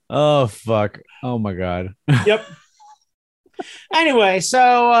 Oh fuck. Oh my god. Yep. Anyway,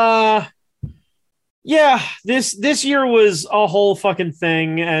 so yeah, this year was a whole fucking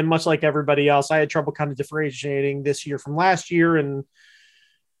thing, and much like everybody else, I had trouble kind of differentiating this year from last year, and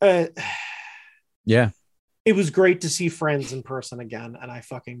Yeah. it was great to see friends in person again, and I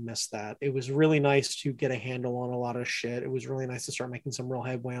fucking missed that. It was really nice to get a handle on a lot of shit. It was really nice to start making some real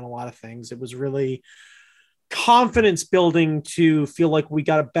headway on a lot of things. It was really confidence building to feel like we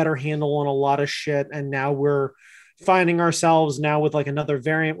got a better handle on a lot of shit, and now we're finding ourselves now with like another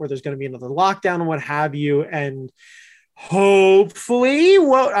variant where there's going to be another lockdown and what have you, and hopefully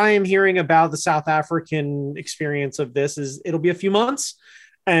what I am hearing about the South African experience of this is it'll be a few months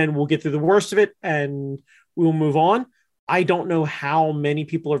and we'll get through the worst of it and we'll move on. I don't know how many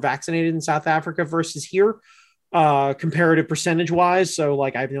people are vaccinated in South Africa versus here, comparative percentage wise. So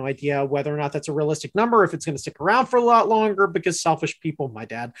like, I have no idea whether or not that's a realistic number, if it's going to stick around for a lot longer, because selfish people, my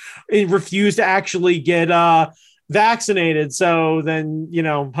dad, refuse to actually get vaccinated. So then, you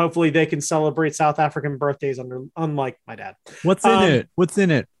know, hopefully they can celebrate South African birthdays unlike my dad. What's in it? What's in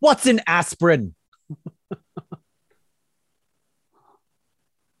it? What's in aspirin?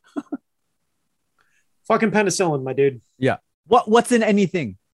 Fucking penicillin, my dude. Yeah. What's in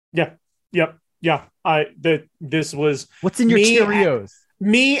anything? Yeah. This was What's in your Cheerios?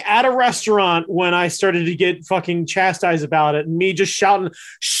 Me at a restaurant when I started to get fucking chastised about it, and me just shouting,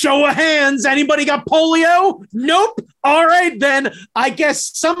 show of hands, anybody got polio? Nope. All right, then I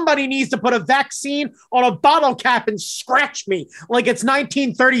guess somebody needs to put a vaccine on a bottle cap and scratch me like it's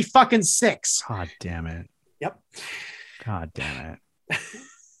 1930 fucking 6. God damn it. Yep. God damn it.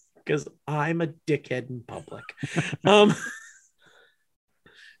 Because I'm a dickhead in public.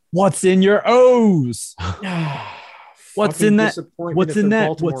 What's in your O's? What's in that? What's in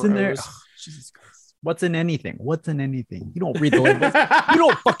that? What's in there? Oh, Jesus Christ. What's in anything? What's in anything? You don't read the labels. You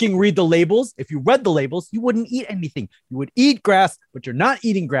don't fucking read the labels. If you read the labels, you wouldn't eat anything. You would eat grass, but you're not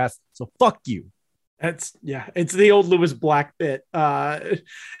eating grass. So fuck you. It's the old Lewis Black bit.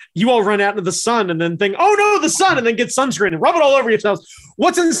 You all run out into the sun and then think, oh no, the sun, and then get sunscreen and rub it all over yourselves.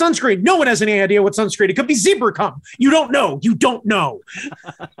 What's in sunscreen? No one has any idea what sunscreen. It could be zebra cum. You don't know.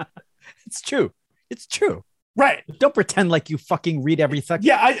 It's true. It's true. Right. Don't pretend like you fucking read everything.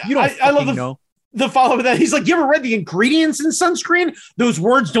 Yeah, I love the follow up that. He's like, you ever read the ingredients in sunscreen? Those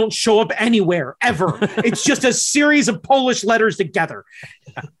words don't show up anywhere, ever. It's just a series of Polish letters together.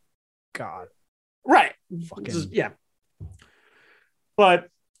 God. Right. Fucking. Yeah. But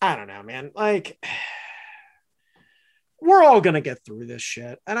I don't know, man. Like, we're all going to get through this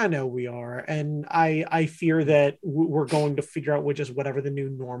shit. And I know we are. And I fear that we're going to figure out whatever the new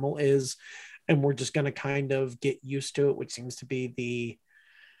normal is. And we're just going to kind of get used to it, which seems to be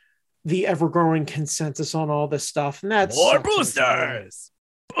the ever-growing consensus on all this stuff. And that's more boosters.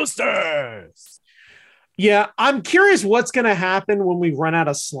 Boosters. Yeah, I'm curious what's going to happen when we run out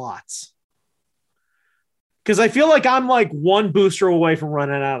of slots. Because I feel like I'm like one booster away from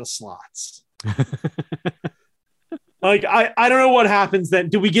running out of slots. Like, I don't know what happens then.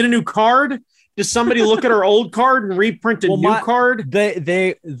 Do we get a new card? Does somebody look at our old card and reprint a new card?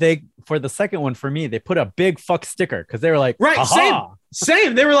 They for the second one for me, they put a big fuck sticker because they were like, right,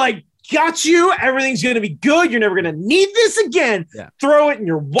 same. They were like, got you. Everything's going to be good. You're never going to need this again. Yeah. Throw it in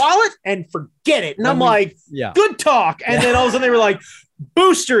your wallet and forget it. And I'm like, yeah, good talk. And then all of a sudden they were like,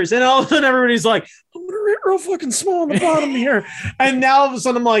 boosters. And all of a sudden everybody's like, I'm going to write real fucking small on the bottom here. And now all of a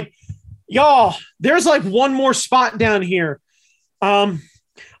sudden I'm like, y'all, there's like one more spot down here.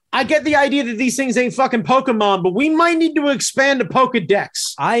 I get the idea that these things ain't fucking Pokemon, but we might need to expand to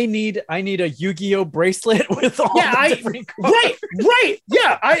Pokedex. I need a Yu-Gi-Oh bracelet with all different cards. Right.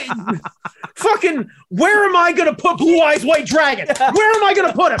 Yeah. Fucking, where am I going to put Blue Eyes White Dragon? Where am I going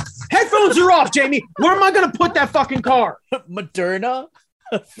to put him? Headphones are off, Jamie. Where am I going to put that fucking card? Moderna,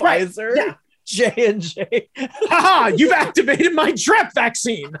 Pfizer, yeah. J&J. Haha, you've activated my Drep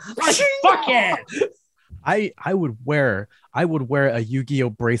vaccine. Like, fuck yeah. I would wear a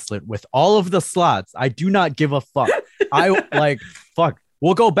Yu-Gi-Oh bracelet with all of the slots. I do not give a fuck. Fuck.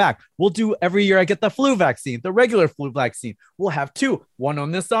 We'll go back. We'll do every year I get the flu vaccine, the regular flu vaccine. We'll have 2, one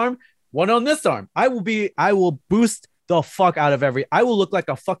on this arm, one on this arm. I will boost the fuck out of I will look like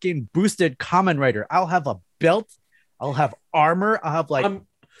a fucking boosted Kamen Rider. I'll have a belt. I'll have armor. I'll have I'm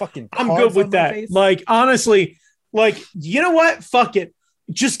good with that. Like, honestly, like, you know what? Fuck it.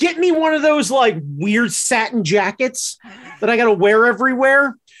 Just get me one of those like weird satin jackets that I got to wear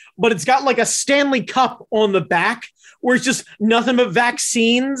everywhere, but it's got like a Stanley Cup on the back where it's just nothing but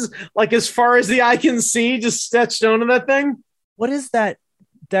vaccines, like as far as the eye can see, just stretched onto that thing. What is that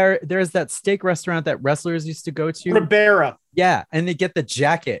there's that steak restaurant that wrestlers used to go to. Ribera. Yeah, and they get the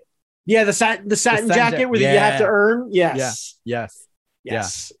jacket. Yeah, the satin jacket where you have to earn. Yes. Yes.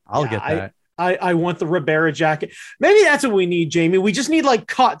 Yes. I'll get that. I want the Ribera jacket. Maybe that's what we need, Jamie. We just need like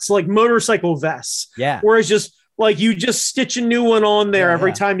cuts, like motorcycle vests. Yeah. Where it's just like you just stitch a new one on there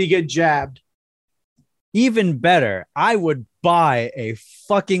every time you get jabbed. Even better, I would buy a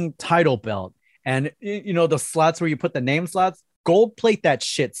fucking title belt. And you know, the slots where you put the name slots, gold plate that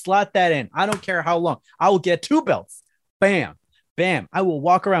shit, slot that in. I don't care how long. I will get 2 belts. Bam. Bam. I will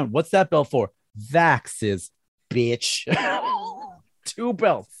walk around. What's that belt for? Vax's, bitch. 2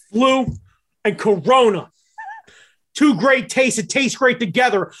 belts. Flu and Corona. 2 great tastes. It tastes great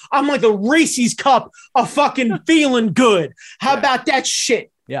together. I'm like the Reese's cup of fucking feeling good. How about that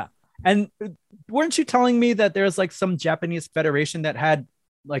shit? Yeah. And weren't you telling me that there's like some Japanese federation that had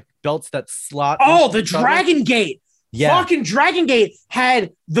like belts that slot? Oh, the Dragon Gate. Yeah. Fucking Dragon Gate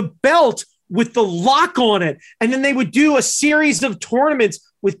had the belt with the lock on it. And then they would do a series of tournaments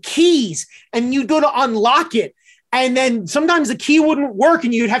with keys and you'd go to unlock it. And then sometimes the key wouldn't work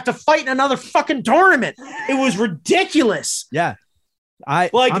and you'd have to fight in another fucking tournament. It was ridiculous. Yeah. I'm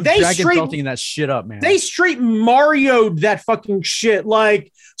they dragon straight belting that shit up, man. They straight Mario'd that fucking shit.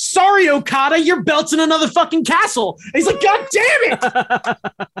 Like, sorry, Okada, your belt's in another fucking castle. And he's like, God damn it.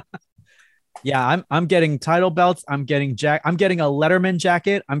 Yeah, I'm getting title belts. I'm getting a Letterman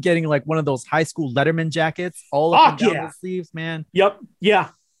jacket. I'm getting like one of those high school Letterman jackets, all up and down the sleeves, man. Yep. Yeah.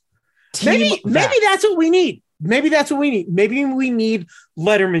 Maybe that's what we need. Maybe that's what we need. Maybe we need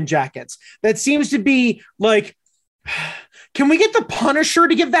Letterman jackets. That seems to be like, can we get the Punisher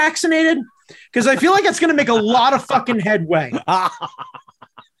to get vaccinated? Because I feel like it's going to make a lot of fucking headway.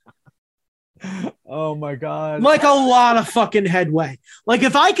 Oh my God. Like a lot of fucking headway. Like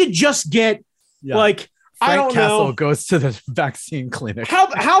if I could just get like, Frank I don't Castle know. goes to the vaccine clinic. How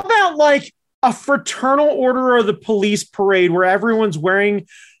about like a fraternal order of the police parade where everyone's wearing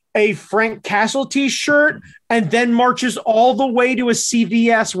a Frank Castle t-shirt and then marches all the way to a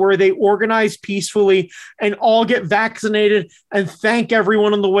CVS where they organize peacefully and all get vaccinated and thank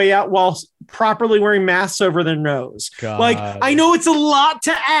everyone on the way out while properly wearing masks over their nose. God. Like, I know it's a lot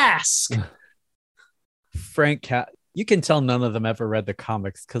to ask. You can tell none of them ever read the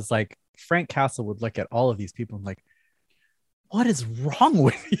comics because like Frank Castle would look at all of these people and like, what is wrong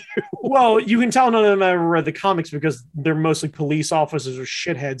with you? Well, you can tell none of them ever read the comics because they're mostly police officers or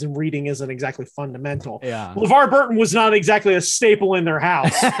shitheads, and reading isn't exactly fundamental. Yeah. LeVar Burton was not exactly a staple in their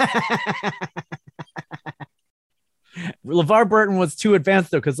house. LeVar Burton was too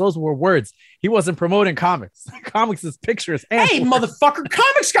advanced though, because those were words. He wasn't promoting comics. Comics is pictures. Hey, motherfucker,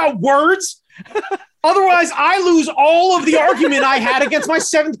 comics got words. Otherwise, I lose all of the argument I had against my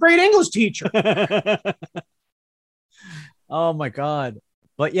 7th grade English teacher. Oh my God.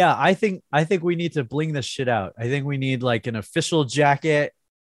 But yeah, I think we need to bling this shit out. I think we need like an official jacket.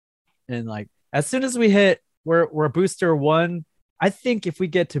 And like as soon as we hit we're booster 1, I think if we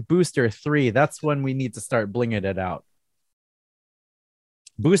get to booster 3, that's when we need to start blinging it out.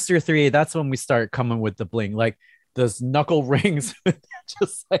 Booster 3, that's when we start coming with the bling, like those knuckle rings,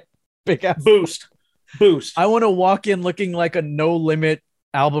 just like big ass boost. I want to walk in looking like a No Limit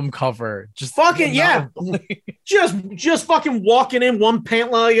album cover. Just fucking just fucking walking in, one pant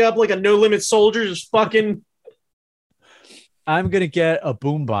leg up like a No Limit soldier, just fucking. I'm gonna get a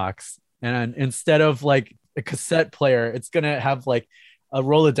boombox, and instead of like a cassette player, it's gonna have like a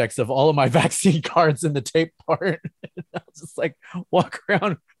Rolodex of all of my vaccine cards in the tape part. I'll just like walk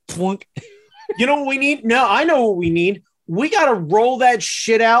around, plunk. You know what we need? No, I know what we need. We gotta roll that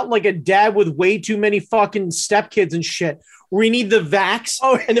shit out like a dad with way too many fucking stepkids and shit. We need the vax,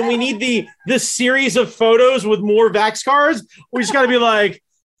 and then we need the series of photos with more vax cards. We just gotta be like,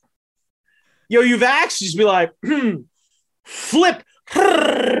 yo, you vax? Just be like, flip.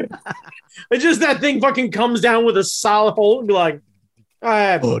 It's just that thing fucking comes down with a solid hole and be like,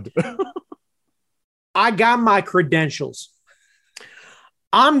 I got my credentials.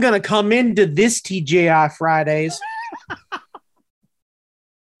 I'm gonna come into this TGI Fridays.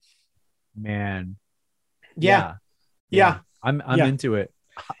 Man. Yeah. I'm into it.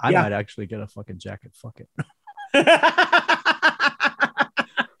 I might actually get a fucking jacket. Fuck it.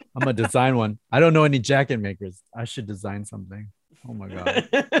 I'm gonna design one. I don't know any jacket makers. I should design something. Oh my God.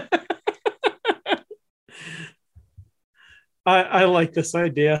 I like this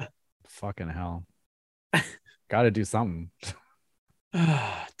idea. Fucking hell. Gotta do something.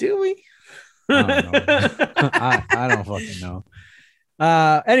 Do we? I don't know. I don't fucking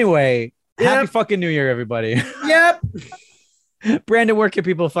know. Anyway, happy fucking New Year, everybody. Yep. Brandon, where can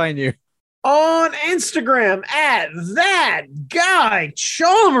people find you? on Instagram at that guy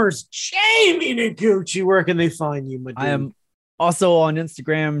Chalmers. Jamie Noguchi, where can they find you, my dude? I am also on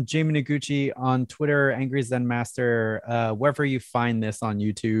Instagram, Jamie Noguchi, on Twitter, Angry Zen Master, wherever you find this on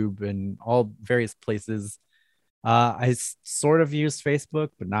YouTube and all various places. I sort of use Facebook,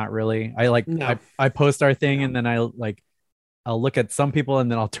 but not really. I post our thing and then I'll look at some people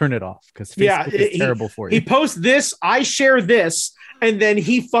and then I'll turn it off because Facebook is terrible for you. He posts this, I share this, and then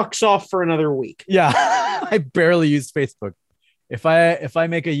he fucks off for another week. Yeah, I barely use Facebook. If I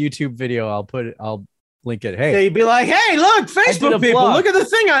make a YouTube video, I'll link it. Hey, they'd be like, "Hey, look, Facebook people, look at the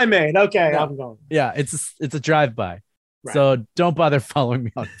thing I made." Okay, yeah. I'm going. Yeah, it's a drive-by, right. So don't bother following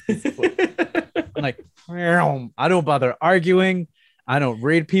me on Facebook. I'm like, I don't bother arguing. I don't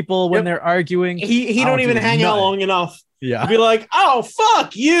read people when they're arguing. He don't even hang out long enough. Yeah, be like, "Oh,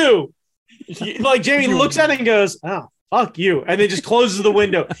 fuck you!" Like Jamie looks at it and goes, "Oh, fuck you," and then just closes the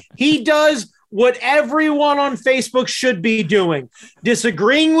window. He does what everyone on Facebook should be doing: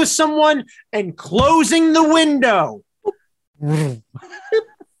 disagreeing with someone and closing the window.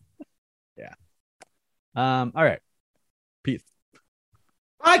 Yeah. All right. Peace.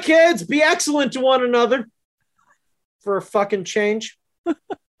 Bye, kids. Be excellent to one another for a fucking change.